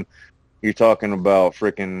time, you're talking about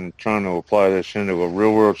freaking trying to apply this into a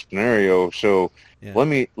real world scenario. So yeah. let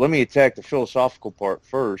me attack the philosophical part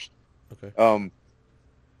first. Okay.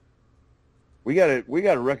 We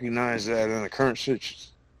gotta recognize that in the current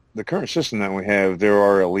system that we have, there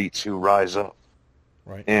are elites who rise up,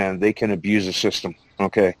 Right. and they can abuse the system.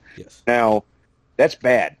 Okay. Yes. Now, that's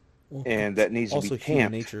bad, Well, and that needs to also be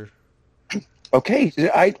human tamped. nature. Okay,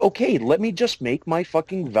 let me just make my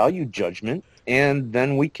fucking value judgment, and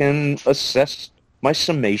then we can assess my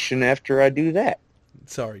summation after I do that.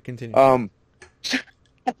 Sorry, continue.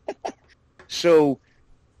 So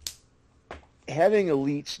having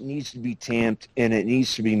elites needs to be tamped, and it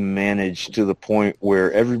needs to be managed to the point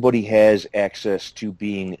where everybody has access to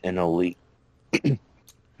being an elite.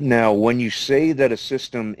 Now, when you say that a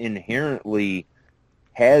system inherently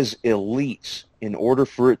has elites in order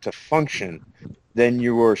for it to function, then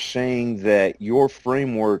you are saying that your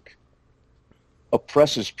framework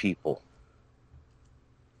oppresses people.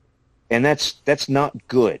 And that's not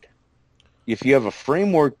good. If you have a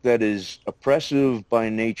framework that is oppressive by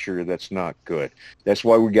nature, that's not good. That's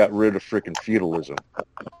why we got rid of frickin' feudalism.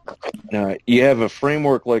 Now, you have a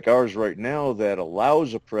framework like ours right now that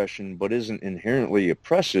allows oppression but isn't inherently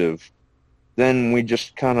oppressive, then we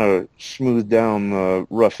just kind of smooth down the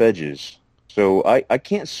rough edges. So I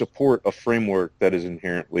can't support a framework that is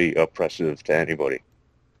inherently oppressive to anybody.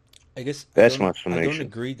 I guess That's my I don't summation.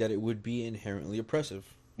 agree that it would be inherently oppressive.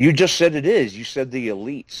 You just said it is. You said the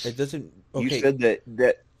elites. It doesn't. You Okay, said that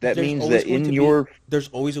there's means always that going to in be- your there's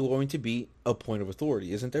always going to be a point of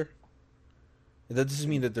authority, isn't there? That doesn't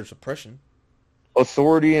mean that there's oppression.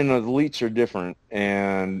 authority and elites are different,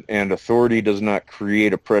 and authority does not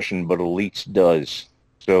create oppression, but elites does.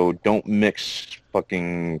 So don't mix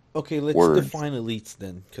fucking. Okay, let's Words. define elites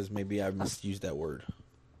then, because maybe I misused that word.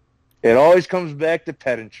 It always comes back to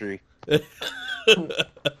pedantry.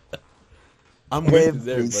 I'm with you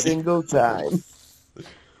there, Every buddy. single time.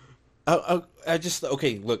 I just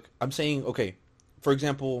okay. Look, I'm saying okay. For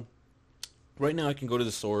example, right now I can go to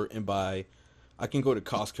the store and buy. I can go to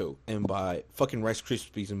Costco and buy fucking Rice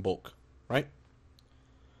Krispies in bulk, right?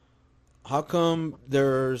 How come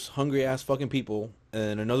there's hungry ass fucking people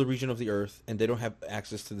in another region of the earth and they don't have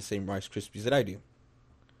access to the same Rice Krispies that I do?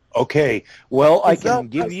 Okay, well, I Is that- can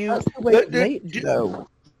give that's- you. That's the way it's made, though.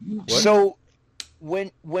 So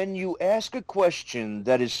when you ask a question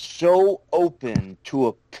that is so open to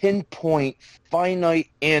a pinpoint, finite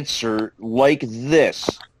answer like this,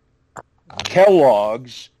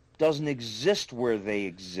 Kellogg's doesn't exist where they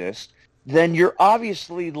exist, then you're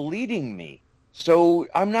obviously leading me. So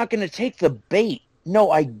I'm not going to take the bait.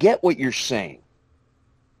 No, I get what you're saying.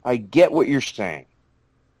 I get what you're saying.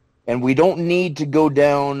 And we don't need to go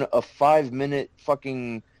down a 5-minute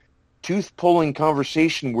fucking tooth-pulling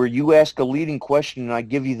conversation where you ask a leading question and I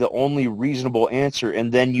give you the only reasonable answer,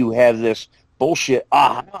 and then you have this bullshit,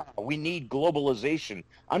 we need globalization.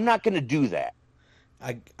 I'm not going to do that.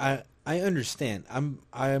 I understand.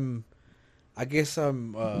 I guess I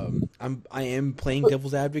am playing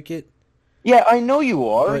devil's advocate. Yeah, I know you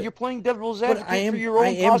are. But- You're playing devil's But advocate for your own I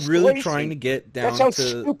am really postulation. trying to get down That's how to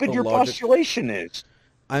stupid the your logic. postulation is.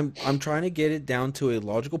 I'm trying to get it down to a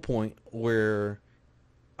logical point where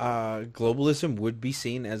globalism would be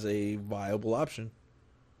seen as a viable option.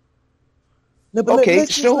 No, but Okay,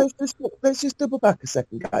 let's just double back a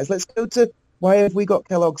second, guys. Let's go to why have we got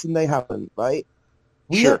Kellogg's and they haven't, right?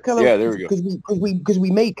 We Sure. have Kellogg's Yeah, there we go. because we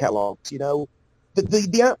made Kellogg's, you know.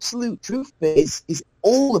 The absolute truth is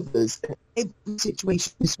all of us, in every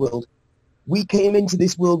situation in this world, we came into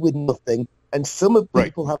this world with nothing, and some of Right.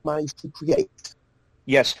 people have managed to create.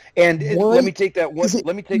 Yes, and Why let me take that one. is it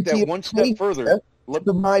Let me take that easier one to step create further. to Let,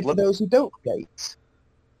 provide for let- those who don't create?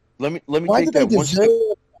 let me Why do take they that one step.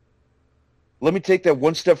 deserve? Let me take that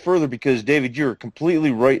one step further because David, you're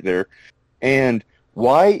completely right there. And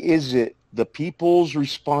why is it the people's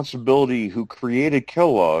responsibility who created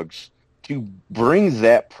Kellogg's to bring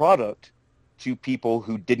that product to people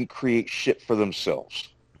who didn't create shit for themselves?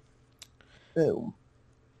 Boom.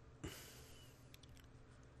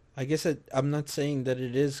 I guess I'm not saying that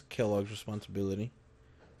it is Kellogg's responsibility.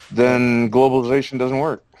 Then globalization doesn't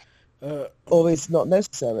work. Or it's not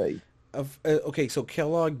necessary. Okay, so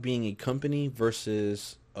Kellogg being a company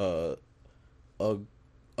versus a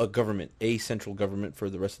government, a central government for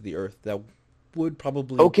the rest of the earth, that would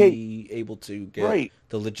probably Okay. be able to get Right.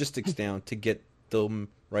 the logistics down to get the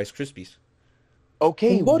Rice Krispies.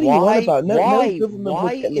 Okay, What are you why? on about? No, why? no government Why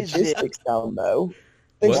would get is it? logistics down, though.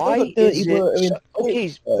 They've What? still Why got dirty is it? work. I mean,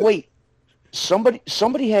 Okay, wait.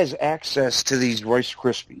 Somebody has access to these Rice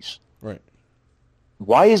Krispies. Right.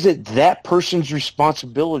 Why is it that person's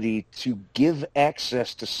responsibility to give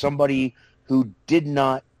access to somebody who did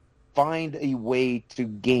not find a way to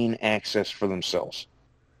gain access for themselves?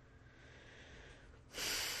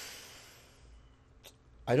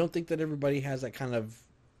 I don't think that everybody has that kind of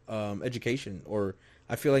education, or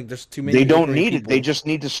I feel like there's too many. They don't ignorant need it. people. They just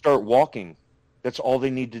need to start walking. That's all they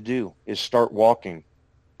need to do is start walking.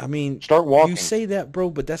 I mean, Start walking. you say that, bro,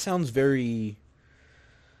 but that sounds very.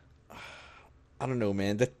 I don't know,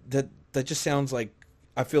 man. That just sounds like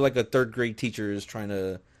I feel like a third grade teacher is trying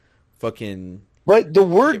to fucking. But the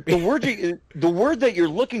word that you're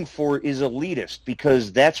looking for is elitist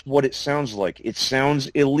because that's what it sounds like. It sounds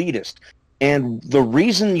elitist. And the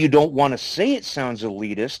reason you don't want to say it sounds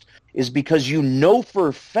elitist is because you know for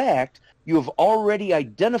a fact you have already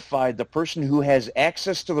identified the person who has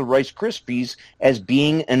access to the Rice Krispies as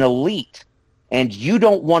being an elite. And you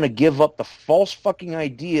don't want to give up the false fucking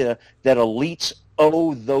idea that elites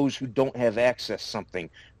owe those who don't have access something,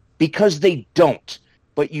 because they don't.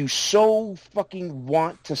 But you so fucking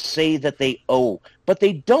want to say that they owe, but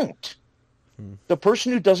they don't. The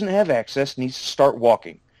person who doesn't have access needs to start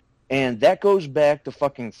walking. And that goes back to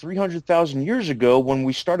fucking 300,000 years ago when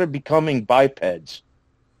we started becoming bipeds.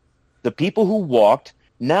 The people who walked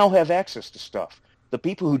now have access to stuff. The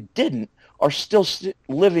people who didn't are still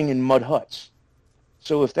living in mud huts.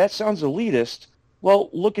 So if that sounds elitist, well,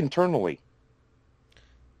 look internally.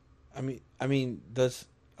 I mean,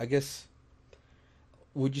 I guess,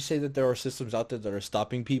 would you say that there are systems out there that are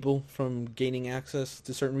stopping people from gaining access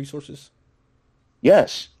to certain resources?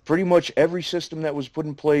 Yes, pretty much every system that was put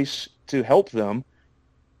in place to help them,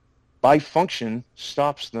 by function,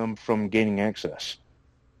 stops them from gaining access.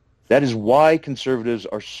 That is why conservatives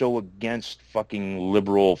are so against fucking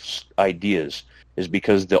liberal ideas, is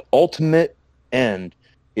because the ultimate end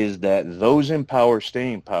is that those in power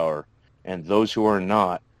stay in power, and those who are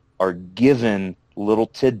not are given little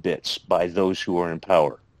tidbits by those who are in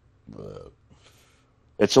power.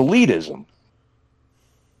 It's elitism.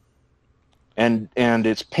 And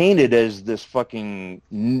it's painted as this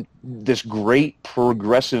fucking, this great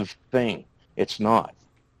progressive thing. It's not.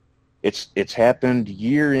 It's happened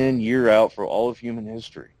year in, year out for all of human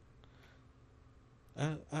history.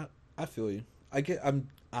 I feel you.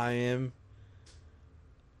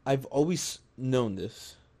 I've always known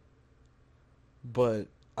this, but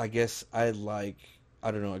I guess I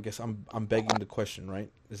don't know, I guess I'm begging the question,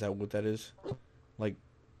 right? Is that what that is? Like,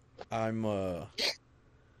 I'm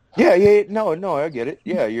Yeah, no, I get it.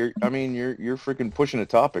 Yeah, you're freaking pushing a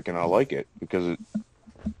topic, and I like it because it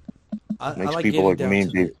makes like people getting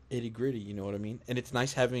like me down to the itty gritty, you know what I mean? And it's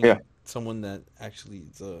nice having someone that actually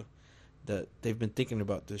is that they've been thinking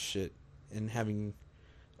about this shit and having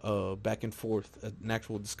back and forth an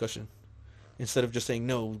actual discussion instead of just saying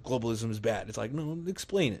no, globalism is bad. It's like, no,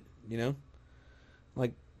 explain it, you know?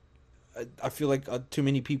 Like, I feel like too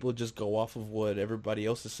many people just go off of what everybody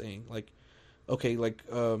else is saying. Like, okay, like,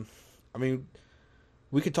 I mean,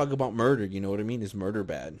 we could talk about murder, you know what I mean? Is murder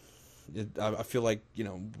bad? I feel like, you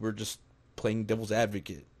know, we're just playing devil's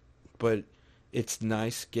advocate. But it's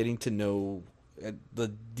nice getting to know the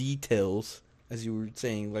details, as you were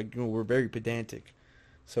saying. Like, you know, we're very pedantic.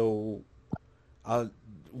 So,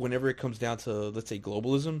 whenever it comes down to, let's say,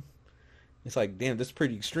 globalism, it's like, damn, that's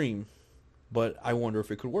pretty extreme. But I wonder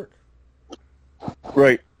if it could work.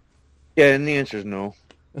 Right. Yeah, and the answer is no.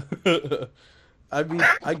 I mean,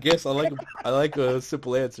 I guess I like a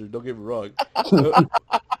simple answer. Don't get me wrong.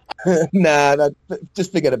 Nah,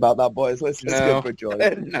 just forget about that, boys. Let's go for a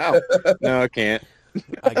joint. No, I can't.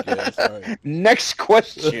 I guess. All right. Next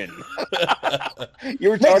question. You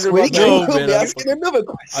were Next talking week, about No, we'll man, be I asking another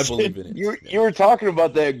question. I believe in it. you were talking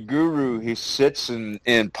about that guru. He sits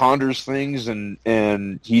and ponders things,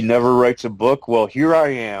 and he never writes a book. Well, here I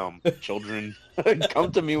am, children.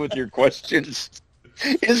 Come to me with your questions.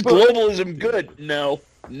 Is globalism good? No.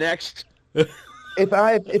 Next.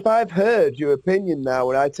 If I've heard your opinion now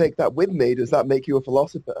and I take that with me, does that make you a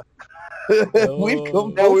philosopher? We've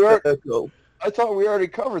come No, full circle. I thought we already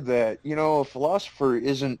covered that. You know, a philosopher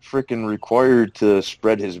isn't freaking required to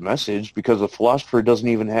spread his message, because a philosopher doesn't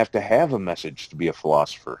even have to have a message to be a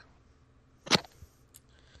philosopher.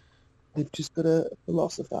 They've just got to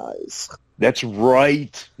philosophize. That's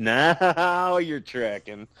right. Now you're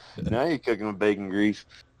tracking. Now you're cooking with bacon grease.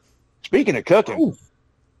 Speaking of cooking, Ooh.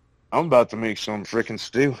 I'm about to make some freaking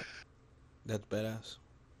stew. That's badass.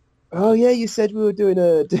 Oh yeah, you said we were doing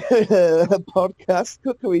a podcast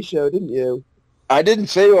cookery show, didn't you? I didn't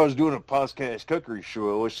say I was doing a podcast cookery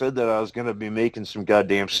show. I said that I was going to be making some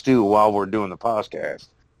goddamn stew while we're doing the podcast.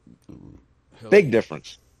 Big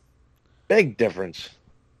difference. Big difference.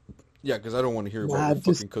 Yeah, because I don't want to hear about Nah, your just-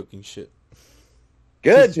 fucking cooking shit.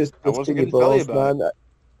 Good. Just I wasn't busting going to your tell you balls, about it. man.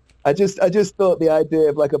 I just thought the idea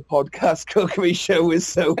of like a podcast cookery show was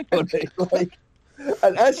so funny. Like,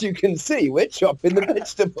 and as you can see, we're chopping the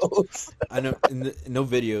vegetables. I know, no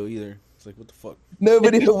video either. It's like, what the fuck? No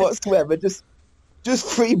video whatsoever. Just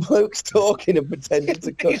three blokes talking and pretending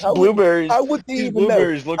to cook. These blueberries, How would they these even know?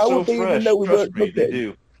 blueberries look How so would they even fresh. know we Trust weren't me, they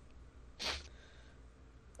cooking?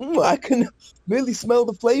 do. I can really smell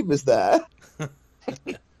the flavors there.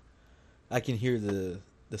 I can hear the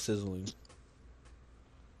sizzling.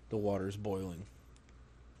 The water's boiling.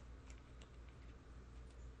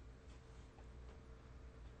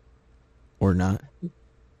 Or not.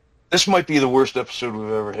 This might be the worst episode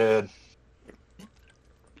we've ever had.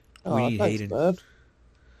 We need thanks, Hayden. man.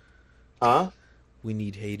 Huh? We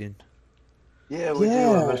need Hayden. Yeah, we do.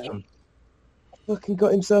 Yeah. I missed him. fucking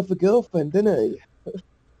got himself a girlfriend, didn't he?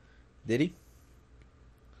 Did he?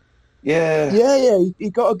 Yeah. Yeah, he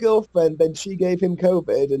got a girlfriend, then she gave him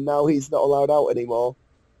COVID, and now he's not allowed out anymore.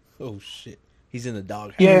 Oh shit. He's in the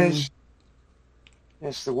doghouse. Yeah,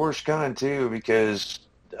 it's the worst kind too because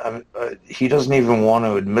he doesn't even want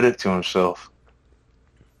to admit it to himself.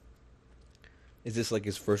 Is this like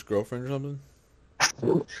his first girlfriend or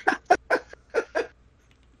something?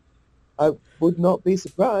 I would not be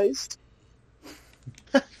surprised.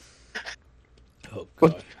 Oh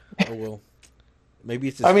god. Oh well. Maybe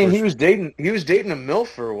it's his I mean, first... he was dating a MILF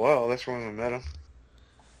for a while. That's when I met him.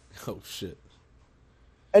 Oh shit.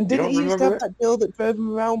 And You didn't don't he used to remember have that girl that drove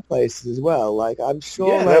him around places as well? Like, I'm sure,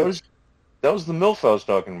 Yeah, like... that was the MILF I was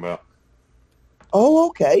talking about. Oh,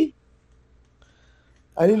 okay.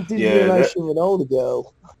 I didn't Yeah, realize she was an older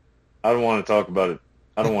girl. I don't want to talk about it.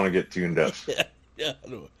 I don't want to get too in depth. Yeah, I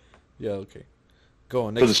know. Yeah, okay. Go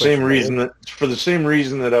on. For the Next same question.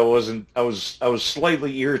 reason that I was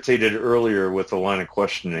slightly irritated earlier with the line of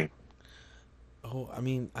questioning. Oh, I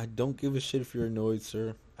mean, I don't give a shit if you're annoyed,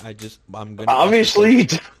 sir. I'm gonna... Obviously,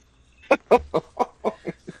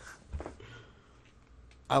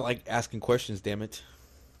 I like asking questions, damn it.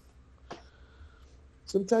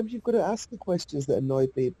 Sometimes you've got to ask the questions that annoy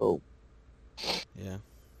people. Yeah.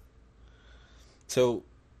 So,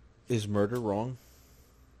 is murder wrong?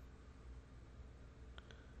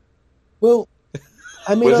 Well,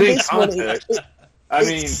 I mean, on within this one, context, I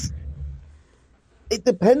mean, it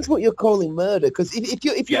depends what you're calling murder. Because if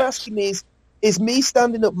you're Yes. asking me, is me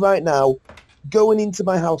standing up right now, going into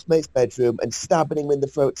my housemate's bedroom and stabbing him in the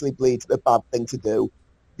throat till he bleeds a bad thing to do?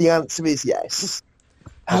 The answer is yes.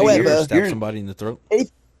 Have you ever However, stabbed somebody in the throat?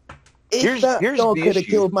 if Here's that dog the could have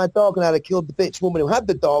issue. killed my dog and I'd have killed the bitch woman who had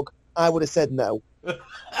the dog, I would have said no.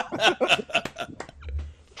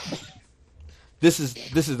 This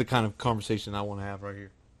is the kind of conversation I want to have right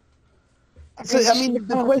here. So I mean,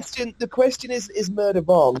 the question is murder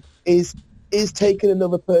wrong? Is taking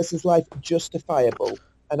another person's life justifiable?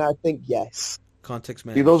 And I think yes. Context see,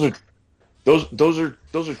 matters. those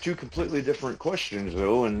are two completely different questions,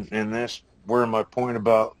 though, and that's where my point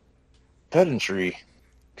about pedantry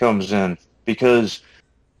comes in, because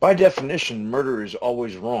by definition, murder is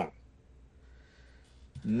always wrong.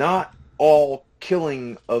 Not all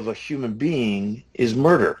killing of a human being is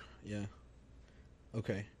murder. Yeah.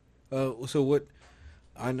 Okay. So what?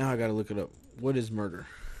 I gotta look it up. What is murder?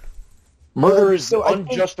 Murder is so I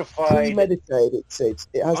think unjustified, premeditated.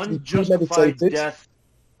 It has to be premeditated.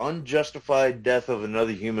 unjustified death of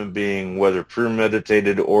another human being, whether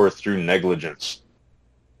premeditated or through negligence.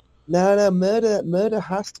 No, murder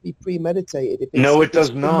has to be premeditated. No, if it does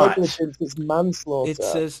it's not. Negligence, it's manslaughter. It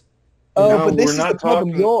says No, but this we're is not the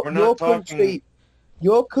problem. talking- we're not talking-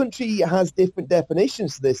 Your country has different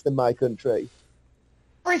definitions to this than my country.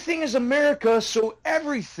 Everything is America, so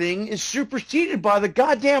everything is superseded by the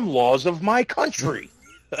goddamn laws of my country.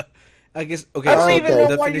 I guess okay. I don't So even the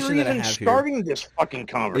know why definition you're that I even have here starting this fucking is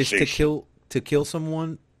conversation. to kill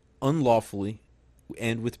someone unlawfully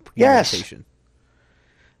and with Yes. premeditation.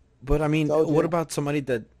 But I mean, Told you. what about somebody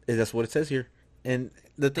that's what it says here? And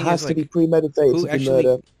the It thing has is, to be like, premeditated who to be actually,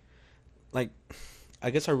 murder. like,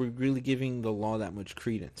 I guess are we really giving the law that much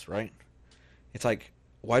credence, right? It's like,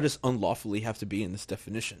 why does unlawfully have to be in this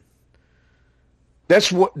definition?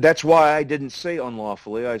 That's why I didn't say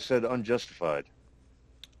unlawfully. I said unjustified.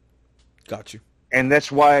 Got you. And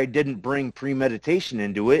that's why I didn't bring premeditation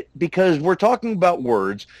into it, because we're talking about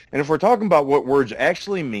words, and if we're talking about what words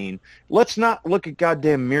actually mean, let's not look at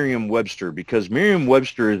goddamn Merriam-Webster, because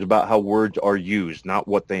Merriam-Webster is about how words are used, not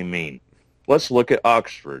what they mean. Let's look at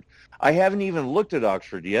Oxford. I haven't even looked at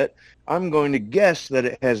Oxford yet. I'm going to guess that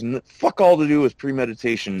it has fuck all to do with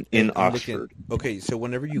premeditation in I'm Oxford. Okay, so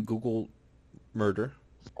whenever you Google murder,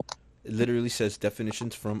 it literally says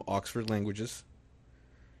definitions from Oxford Languages,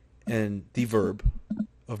 and the verb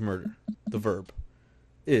of murder, the verb,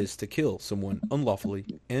 is to kill someone unlawfully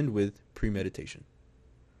and with premeditation.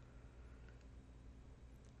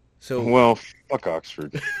 So, Well, fuck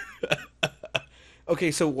Oxford.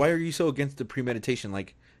 okay, so why are you so against the premeditation?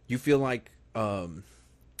 Like, you feel like,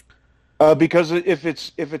 Because if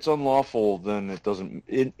it's unlawful, then it doesn't.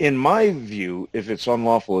 In my view, if it's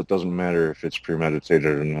unlawful, it doesn't matter if it's premeditated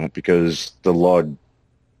or not, because the law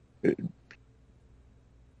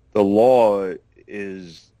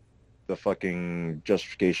is the fucking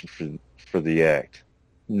justification for the act,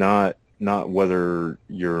 not whether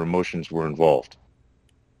your emotions were involved.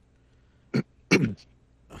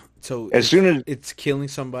 so As soon as it's killing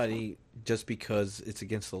somebody just because it's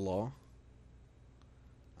against the law.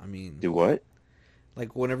 I mean, do what?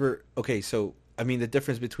 like whenever, okay, so I mean, the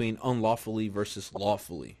difference between unlawfully versus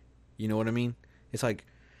lawfully. You know what I mean? It's like,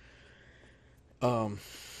 um,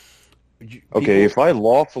 Okay, people. if I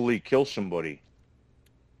lawfully kill somebody,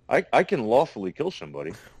 I can lawfully kill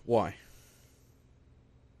somebody. Why?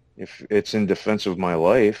 If it's in defense of my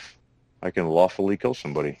life, I can lawfully kill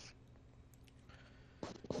somebody.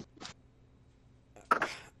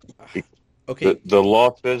 Okay, The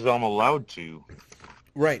law says I'm allowed to.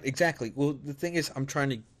 right, exactly. Well, the thing is, I'm trying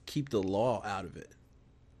to keep the law out of it.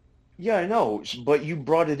 Yeah, I know, but you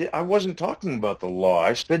brought it in. I wasn't talking about the law.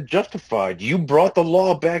 I said justified. You brought the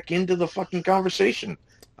law back into the fucking conversation.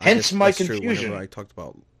 I Hence guess my that's true. Whenever I confusion. talked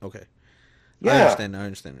about, okay, I Yeah. understand. I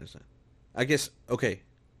understand. I understand. I guess okay.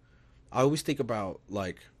 I always think about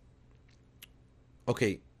like,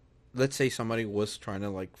 okay, let's say somebody was trying to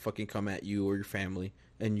like fucking come at you or your family,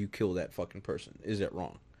 and you kill that fucking person. Is that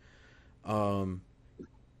wrong? Um,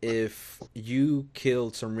 if you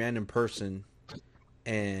killed some random person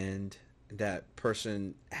and that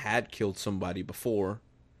person had killed somebody before,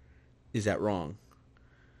 is that wrong?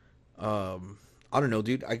 Um, I don't know,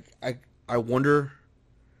 dude. I wonder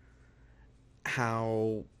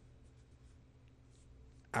how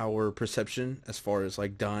our perception as far as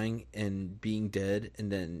like dying and being dead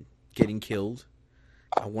and then getting killed.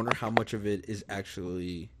 I wonder how much of it is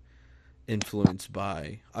actually influenced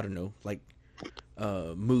by, I don't know, like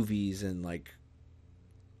movies and like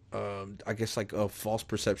I guess like a false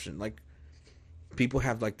perception. Like people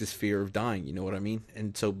have like this fear of dying, you know what I mean?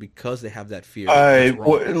 And so because they have that fear, it's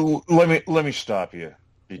wrong. Let me stop you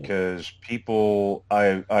because people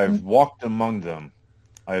I've walked among them.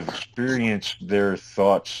 I've experienced their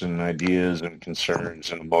thoughts and ideas and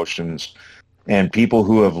concerns and emotions, and people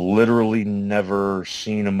who have literally never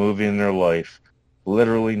seen a movie in their life,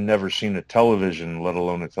 literally never seen a television, let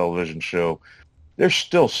alone a television show, they're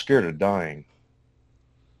still scared of dying.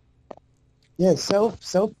 Yeah,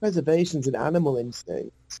 self-preservation's an animal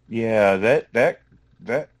instinct. Yeah,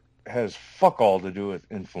 that has fuck all to do with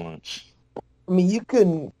influence. I mean, you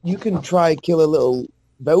can try kill a little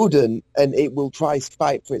rodent and it will try to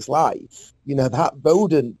fight for its life. You know, that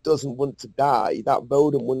rodent doesn't want to die. That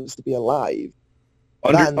rodent wants to be alive.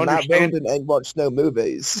 That Understand rodent ain't watched no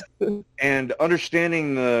movies. and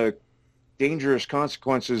understanding the dangerous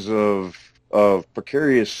consequences of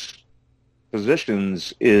precarious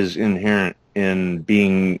positions is inherent in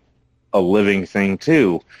being a living thing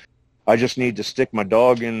too. I just need to stick my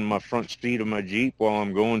dog in my front seat of my Jeep while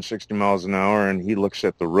I'm going 60 miles an hour, and he looks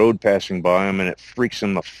at the road passing by him, and it freaks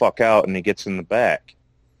him the fuck out, and he gets in the back.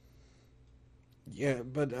 Yeah,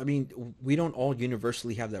 but I mean, we don't all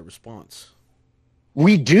universally have that response.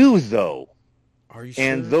 We do, though. Are you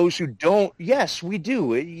And sure? those who don't, yes, we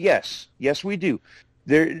do. Yes, we do.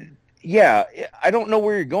 There, yeah, I don't know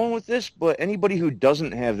where you're going with this, but anybody who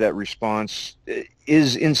doesn't have that response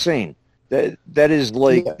is insane. Yeah, That is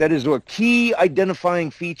a key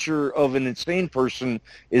identifying feature of an insane person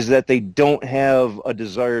is that they don't have a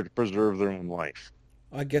desire to preserve their own life.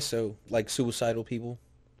 I guess so. Like suicidal people.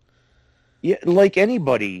 Yeah, like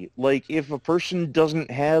anybody, like if a person doesn't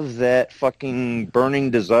have that fucking burning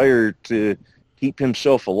desire to keep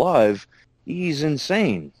himself alive, he's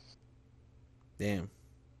insane. Damn.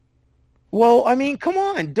 Well, I mean, come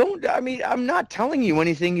on. I'm not telling you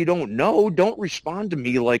anything you don't know. Don't respond to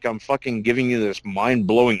me like I'm fucking giving you this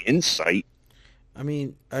mind-blowing insight. I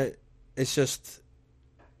mean, it's just,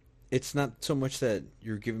 it's not so much that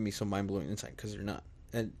you're giving me some mind blowing insight because you're not,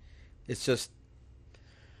 and it's just,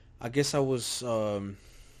 I guess I was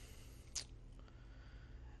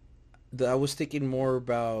thinking more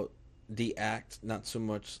about the act, not so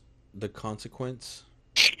much the consequence,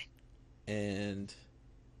 and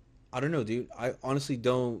I don't know, dude. I honestly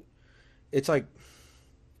don't. It's like,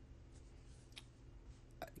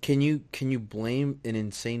 can you blame an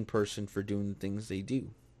insane person for doing the things they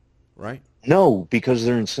do, right? No, because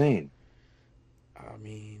they're insane. I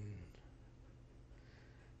mean,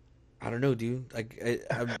 I don't know, dude. Like,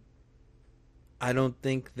 I don't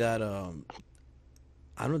think that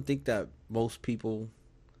I don't think that most people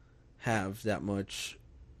have that much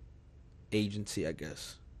agency. I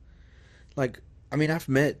guess. Like, I mean, I've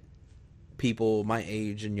met people my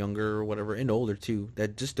age and younger or whatever, and older too,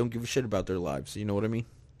 that just don't give a shit about their lives. You know what I mean?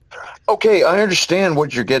 Okay, I understand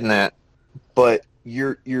what you're getting at, but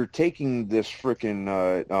you're taking this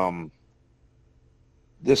freaking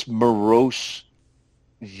this morose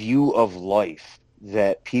view of life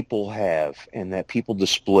that people have and that people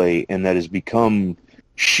display and that has become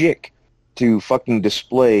chic to fucking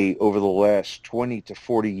display over the last 20 to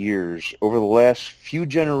 40 years. Over the last few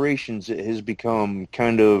generations, it has become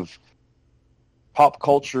kind of pop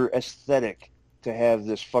culture aesthetic to have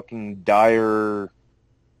this fucking dire,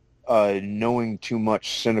 knowing too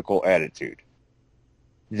much cynical attitude.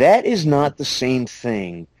 That is not the same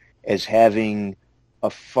thing as having a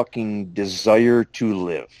fucking desire to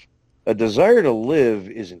live. A desire to live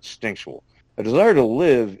is instinctual. A desire to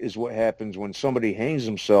live is what happens when somebody hangs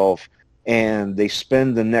themselves and they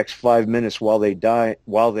spend the next 5 minutes while they die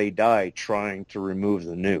trying to remove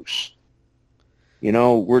the noose. You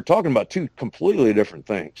know, we're talking about two completely different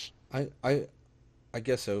things. I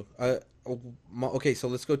guess so. Okay, so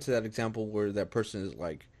let's go to that example where that person is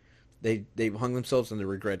like, they've hung themselves and they're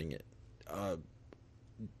regretting it.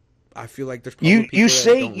 I feel like there's probably people that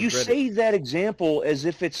don't regret it. That example as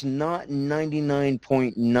if it's not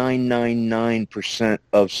 99.999%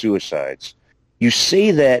 of suicides. You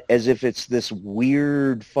say that as if it's this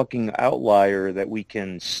weird fucking outlier that we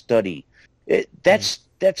can study. That's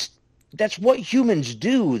what humans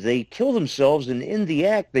do. They kill themselves, and in the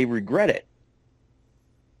act, they regret it.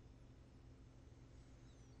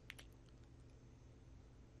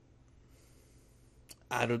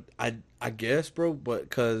 I guess, bro, but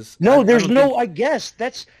because I guess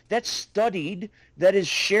that's studied. That is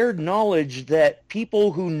shared knowledge that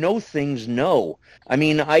people who know things know. I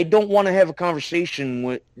mean, I don't want to have a conversation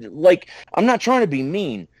with, like, I'm not trying to be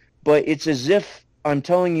mean, but it's as if I'm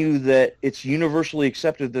telling you that it's universally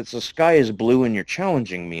accepted that the sky is blue and you're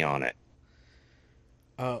challenging me on it.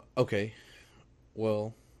 Okay.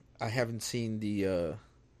 Well, I haven't seen the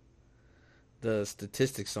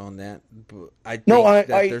statistics on that, but I think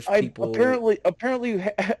there's people. Apparently,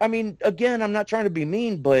 I mean, again, I'm not trying to be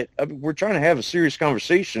mean, but we're trying to have a serious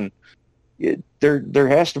conversation. There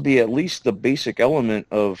has to be at least the basic element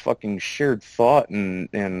of fucking shared thought and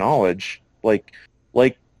knowledge. Like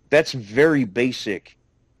that's very basic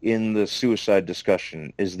in the suicide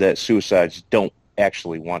discussion, is that suicides don't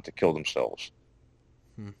actually want to kill themselves.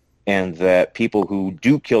 And that people who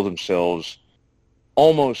do kill themselves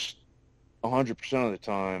almost 100% of the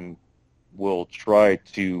time will try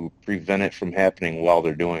to prevent it from happening while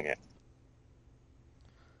they're doing it.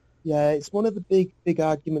 Yeah, it's one of the big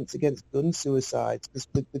arguments against gun suicides, because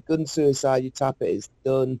the gun suicide, you tap it, it's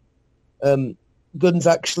done. Guns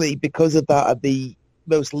actually, because of that, are the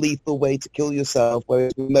most lethal way to kill yourself,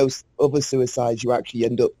 whereas with most other suicides, you actually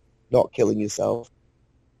end up not killing yourself.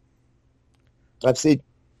 I've seen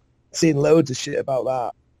loads of shit about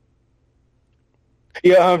that.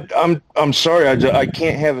 Yeah, I'm sorry. I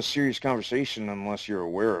can't have a serious conversation unless you're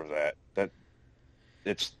aware of that.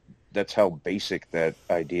 That's how basic that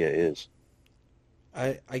idea is.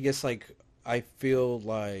 I guess, like, I feel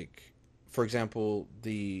like, for example,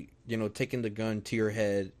 taking the gun to your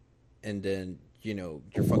head and then, you're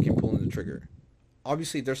fucking pulling the trigger.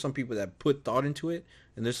 Obviously, there's some people that put thought into it,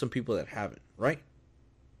 and there's some people that haven't, right?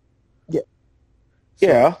 Yeah. So,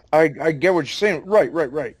 yeah, I get what you're saying.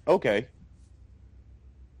 Right. Okay.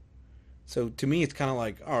 So to me, it's kind of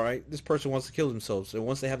like, all right, this person wants to kill themselves. So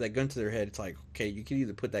once they have that gun to their head, it's like, okay, you can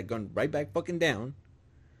either put that gun right back fucking down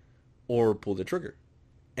or pull the trigger.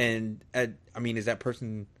 And I mean, is that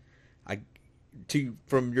person,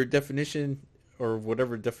 from your definition or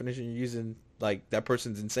whatever definition you're using, like, that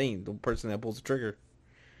person's insane, the person that pulls the trigger.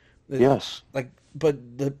 Yes. Like, but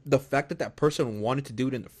the fact that person wanted to do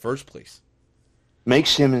it in the first place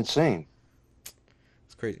makes him insane.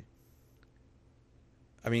 It's crazy.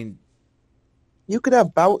 I mean, you could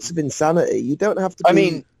have bouts of insanity. You don't have to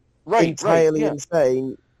be entirely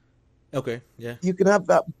insane. Okay, yeah. You can have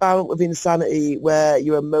that bout of insanity where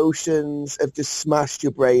your emotions have just smashed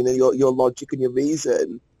your brain and your logic and your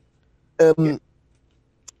reason. From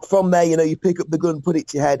there, you pick up the gun, put it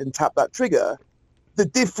to your head, and tap that trigger. The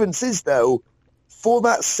difference is, though, for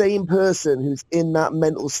that same person who's in that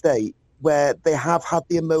mental state where they have had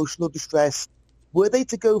the emotional distress, were they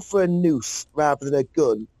to go for a noose rather than a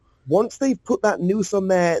gun, once they've put that noose on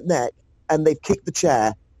their neck and they've kicked the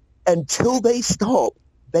chair, until they stop,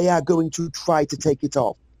 they are going to try to take it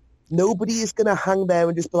off. Nobody is going to hang there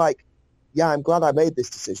and just be like, yeah, I'm glad I made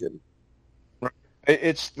this decision. Right.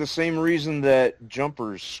 It's the same reason that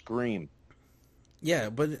jumpers scream.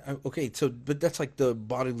 Yeah, but but that's like the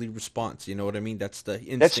bodily response. You know what I mean? That's the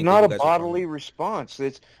instinct. That's not a bodily response.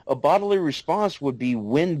 It's a bodily response would be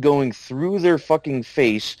wind going through their fucking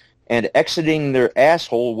face and exiting their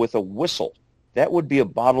asshole with a whistle. That would be a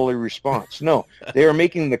bodily response. No, they are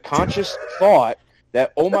making the conscious thought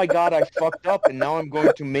that, oh my God, I fucked up and now I'm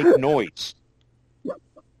going to make noise.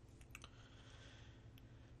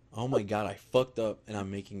 Oh my God, I fucked up and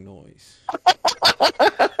I'm making noise.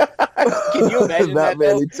 Can you imagine that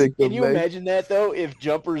really though? Can you imagine that though? If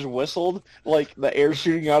jumpers whistled, like the air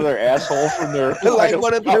shooting out of their asshole from their like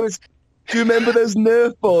one of those Do you remember those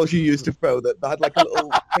Nerf balls you used to throw that had like a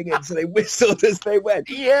little thing in, so they whistled as they went?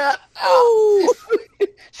 Yeah. Oh!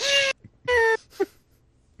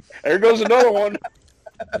 There goes another one.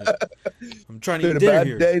 I'm trying to Been eat a dinner bad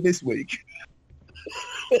here. day this week.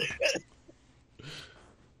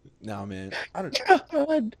 Nah, man. I don't.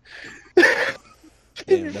 God.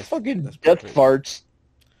 Damn, that's fucking that's death perfect. farts.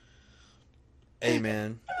 Hey,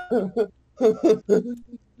 man.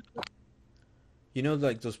 You know,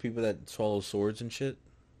 like those people that swallow swords and shit.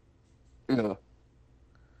 Yeah.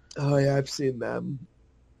 Oh yeah, I've seen them.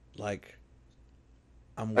 Like,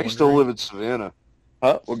 I'm I still wondering. live in Savannah.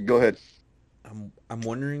 Huh? Well, go ahead. I'm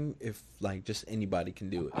wondering if like just anybody can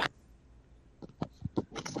do it.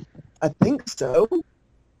 I think so.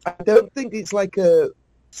 I don't think it's like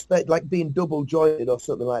like being double jointed or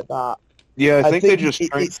something like that. Yeah, I think they just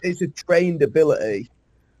it's a trained ability.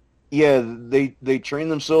 yeah, they train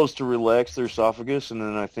themselves to relax their esophagus, and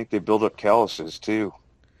then I think they build up calluses too.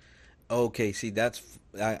 Okay, see,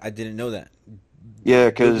 I didn't know that. Yeah,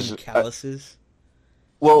 Building because calluses.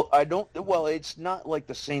 well, I don't. Well, it's not like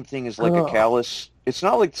the same thing as like a Oh. callus. It's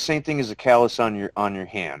not like the same thing as a callus on your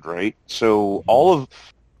hand, right? So Mhm.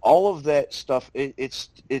 all of that stuff, it's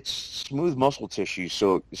smooth muscle tissue,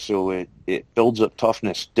 so it builds up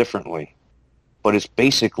toughness differently, but it's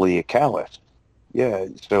basically a callus. Yeah.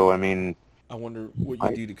 So I mean, I wonder what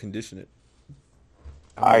you do to condition it.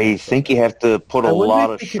 I'm gonna I look this think up you now. have to put a I wonder lot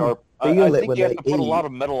if of they can sharp. feel I it think when you have they to put a lot eat.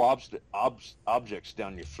 of metal objects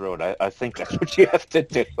down your throat. I think that's what you have to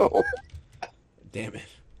do. Damn it.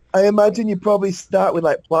 I imagine you probably start with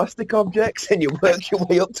like plastic objects and you work your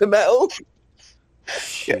way up to metal.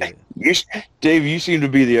 Shit. Dave, you seem to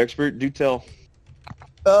be the expert. Do tell.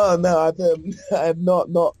 Oh no, I've not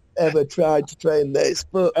ever tried to train this,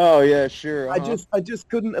 but Oh yeah, sure. I just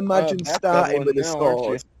couldn't imagine backpedaling starting with a now, aren't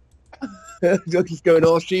you? sword. Just going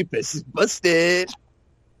all sheepish, is busted.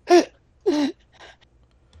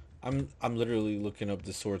 I'm literally looking up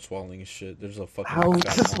the sword swallowing shit. There's a fucking How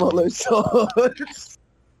fact to swallow online. swords?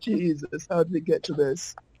 Jesus, how did we get to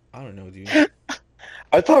this? I don't know, dude.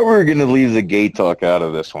 I thought we were gonna leave the gay talk out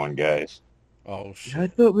of this one, guys. Oh I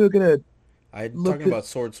shit. thought we were gonna, I'm Look talking at about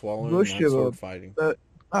sword swallowing, Russia not sword or- fighting.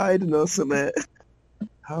 I don't know, something.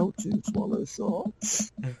 How to swallow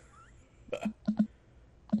swords?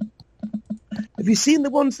 Have you seen the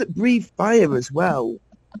ones that breathe fire as well?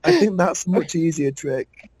 I think that's a much easier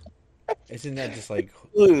trick. Isn't that just like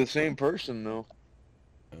Really the same person though.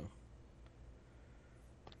 do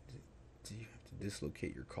you have to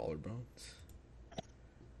dislocate your collarbones?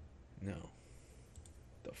 No.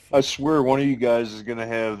 The fuck? I swear one of you guys is gonna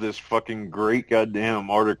have this fucking great goddamn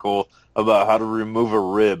article about how to remove a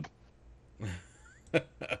rib.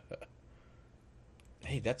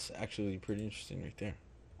 Hey, that's actually pretty interesting right there.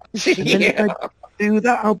 And then if I do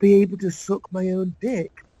that, I'll be able to suck my own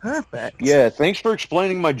dick. Perfect. Yeah, thanks for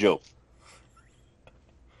explaining my joke.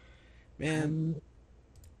 Man, Um,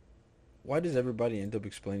 why does everybody end up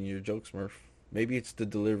explaining your jokes, Murph? Maybe it's the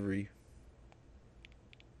delivery.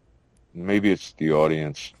 Maybe it's the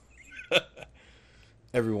audience.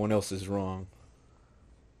 Everyone else is wrong.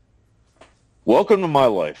 Welcome to my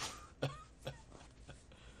life.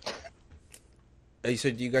 Hey,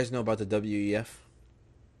 so do you guys know about the WEF?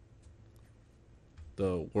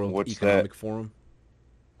 The World What's Economic Forum?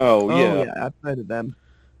 Oh, oh yeah. yeah, I've heard of them.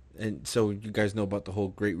 And so you guys know about the whole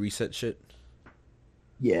Great Reset shit?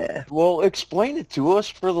 Yeah. Well, explain it to us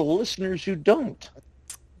for the listeners who don't.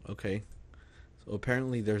 Okay. So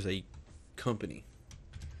apparently there's a company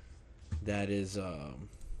that is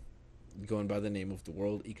going by the name of the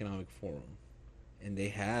World Economic Forum. And they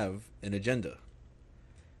have an agenda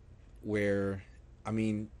where, I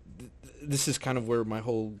mean, this is kind of where my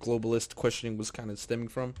whole globalist questioning was kind of stemming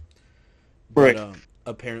from. But, Right.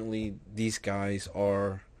 Apparently these guys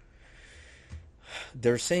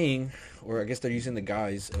they're saying, or I guess they're using the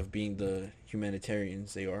guise of being the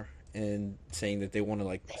humanitarians they are, and saying that they want to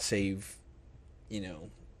like save,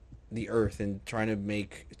 the earth and trying to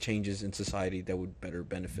make changes in society that would better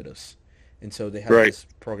benefit us. And so they have Right. this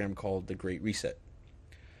program called the Great Reset.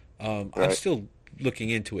 I'm Right. still looking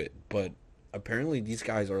into it, but apparently these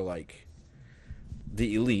guys are like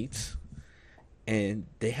the elites, and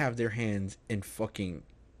they have their hands in fucking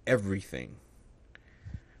everything.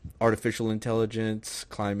 Artificial intelligence,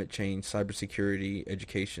 climate change, cybersecurity,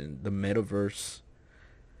 education, the metaverse.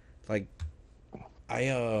 Like,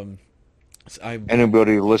 I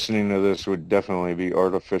Anybody listening to this would definitely be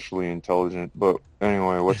artificially intelligent. But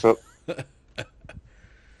anyway, what's up?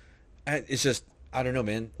 it's just, I don't know,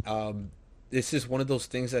 man. It's just one of those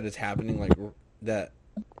things that is happening, like that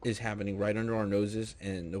is happening right under our noses,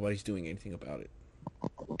 and nobody's doing anything about it.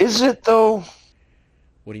 Is it though?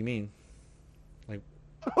 What do you mean? Like,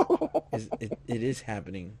 it is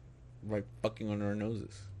happening, right fucking on our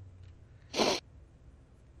noses.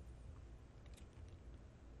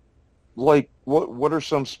 Like, what are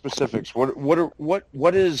some specifics?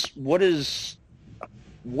 What is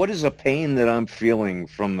a pain that I'm feeling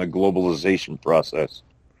from the globalization process?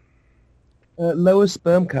 Lower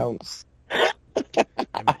sperm counts.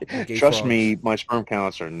 Gay Trust frogs. me, my sperm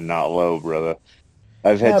counts are not low, brother.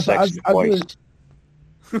 I've had Yeah, but sex twice.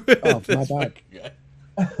 Oh, my This bad. fucking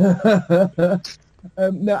guy.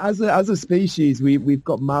 No, as a species, we've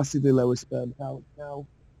got massively lower sperm count now.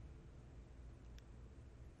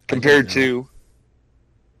 Compared I to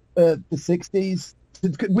The 60s.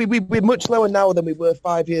 We're much lower now than we were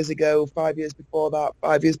 5 years ago, 5 years before that,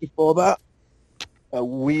 5 years before that.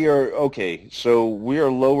 we are okay. So we are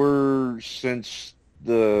lower since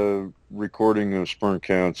the recording of sperm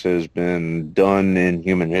counts has been done in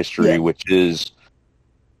human history, Yeah. which is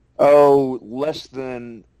less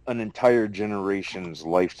than an entire generation's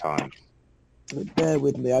lifetime. Bear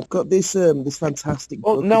with me. I've got this fantastic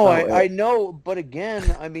Well, book no, about I it. know, but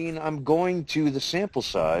again, I mean, I'm going to the sample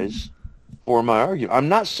size for my argument. I'm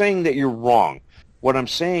not saying that you're wrong. What I'm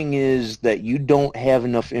saying is that you don't have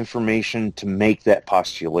enough information to make that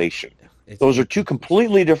postulation. It's Those are two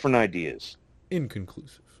completely different ideas.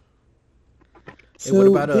 inconclusive. Hey, So what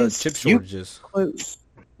about this chip shortages? quotes.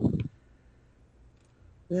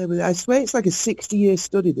 Yeah, but I swear it's like a 60-year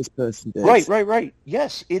study this person did. Right.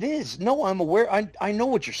 Yes, it is. No, I'm aware. I know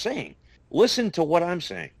what you're saying. Listen to what I'm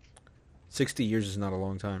saying. 60 years is not a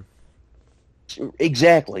long time.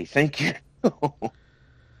 Exactly. Thank you.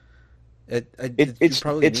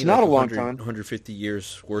 It's not a long time. 150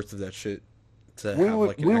 years worth of that shit to We have would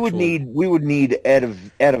like an actual... we would need at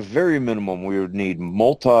a very minimum we would need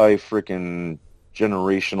multi freaking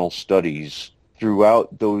generational studies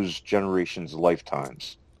throughout those generations'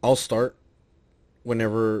 lifetimes. I'll start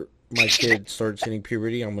whenever my kid starts hitting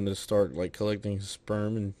puberty. I'm gonna start like collecting his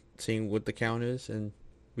sperm and seeing what the count is, and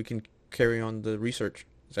we can carry on the research.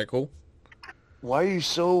 Is that cool? Why are you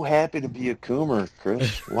so happy to be a coomer, Chris?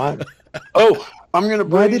 Why? Oh, I'm gonna.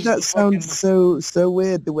 Why did braise that the sound fucking- so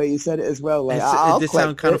weird the way you said it as well? Like, It did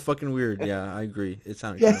sound kind of fun. fucking weird. Yeah, I agree. It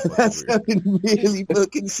sounded Yeah, kind of that fucking weird. sounded really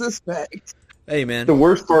fucking suspect. Hey, man. The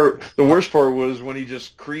worst part was when he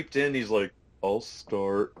just creeped in. He's like, "I'll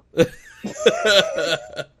start.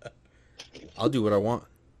 I'll do what I want.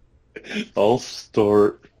 I'll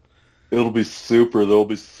start. It'll be super. There'll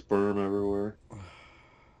be sperm everywhere."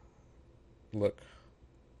 Look.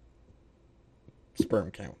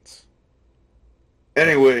 Sperm counts.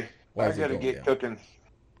 Anyway, Why I is it gotta going get down? cooking.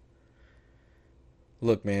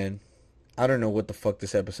 Look, man. I don't know what the fuck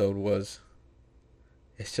this episode was.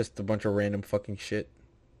 It's just a bunch of random fucking shit.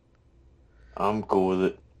 I'm cool with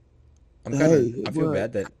it. I'm kind of... Hey, I feel what?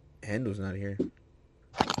 bad that Hando's not here.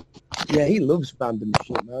 Yeah, he loves random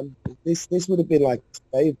shit, man. This would have been like his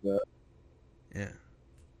favorite. Yeah.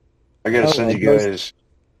 I gotta Oh, send like you those- guys.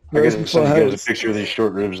 I those gotta before send you guys hoes. a picture of these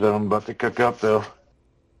short ribs that I'm about to cook up, though.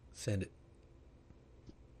 Send it.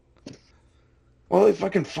 Well, if I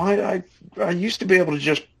can find, I used to be able to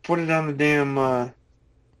just put it on the damn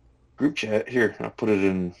group chat. Here, I'll put it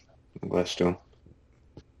in Gladstone.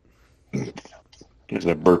 There's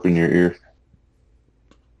that burp in your ear.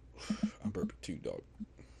 I'm burping too, dog.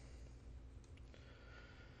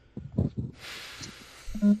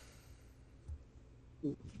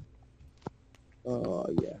 Oh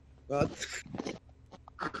yeah, but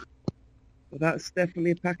that's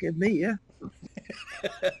definitely a packet of meat, yeah.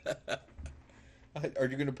 Are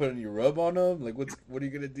you gonna put any rub on them? Like, what are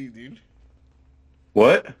you gonna do, dude?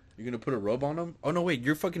 What? You're gonna put a rub on them? Oh no, wait,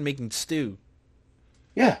 you're fucking making stew.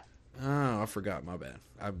 Yeah, Oh, I forgot. My bad.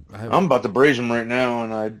 I'm about to braise them right now,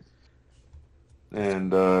 and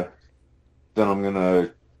then I'm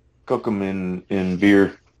gonna cook them in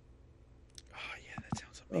beer. Oh yeah, that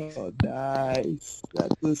sounds amazing. Oh, nice. That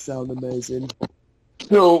does sound amazing.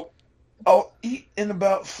 So I'll eat in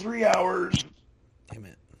about 3 hours. Damn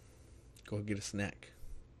it. Go get a snack.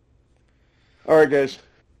 All right, guys.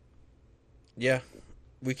 Yeah,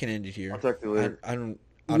 we can end it here. I'll talk to you later. I don't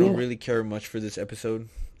Yeah. really care much for this episode.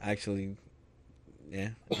 Actually, yeah,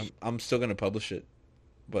 I'm still gonna publish it,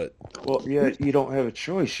 but Well, yeah, you don't have a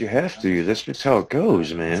choice. You have to. That's just how it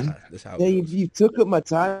goes, man. that's how Yeah, it you, goes. you took up my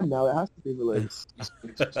time now. It has to be released.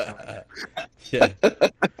 Yeah.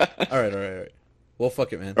 All right. Well,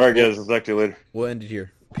 fuck it, man. All right, guys. I'll talk to you later. We'll end it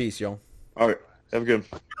here. Peace, y'all. All right. Have a good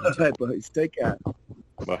one. All right, boys. Take care.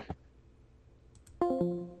 Bye.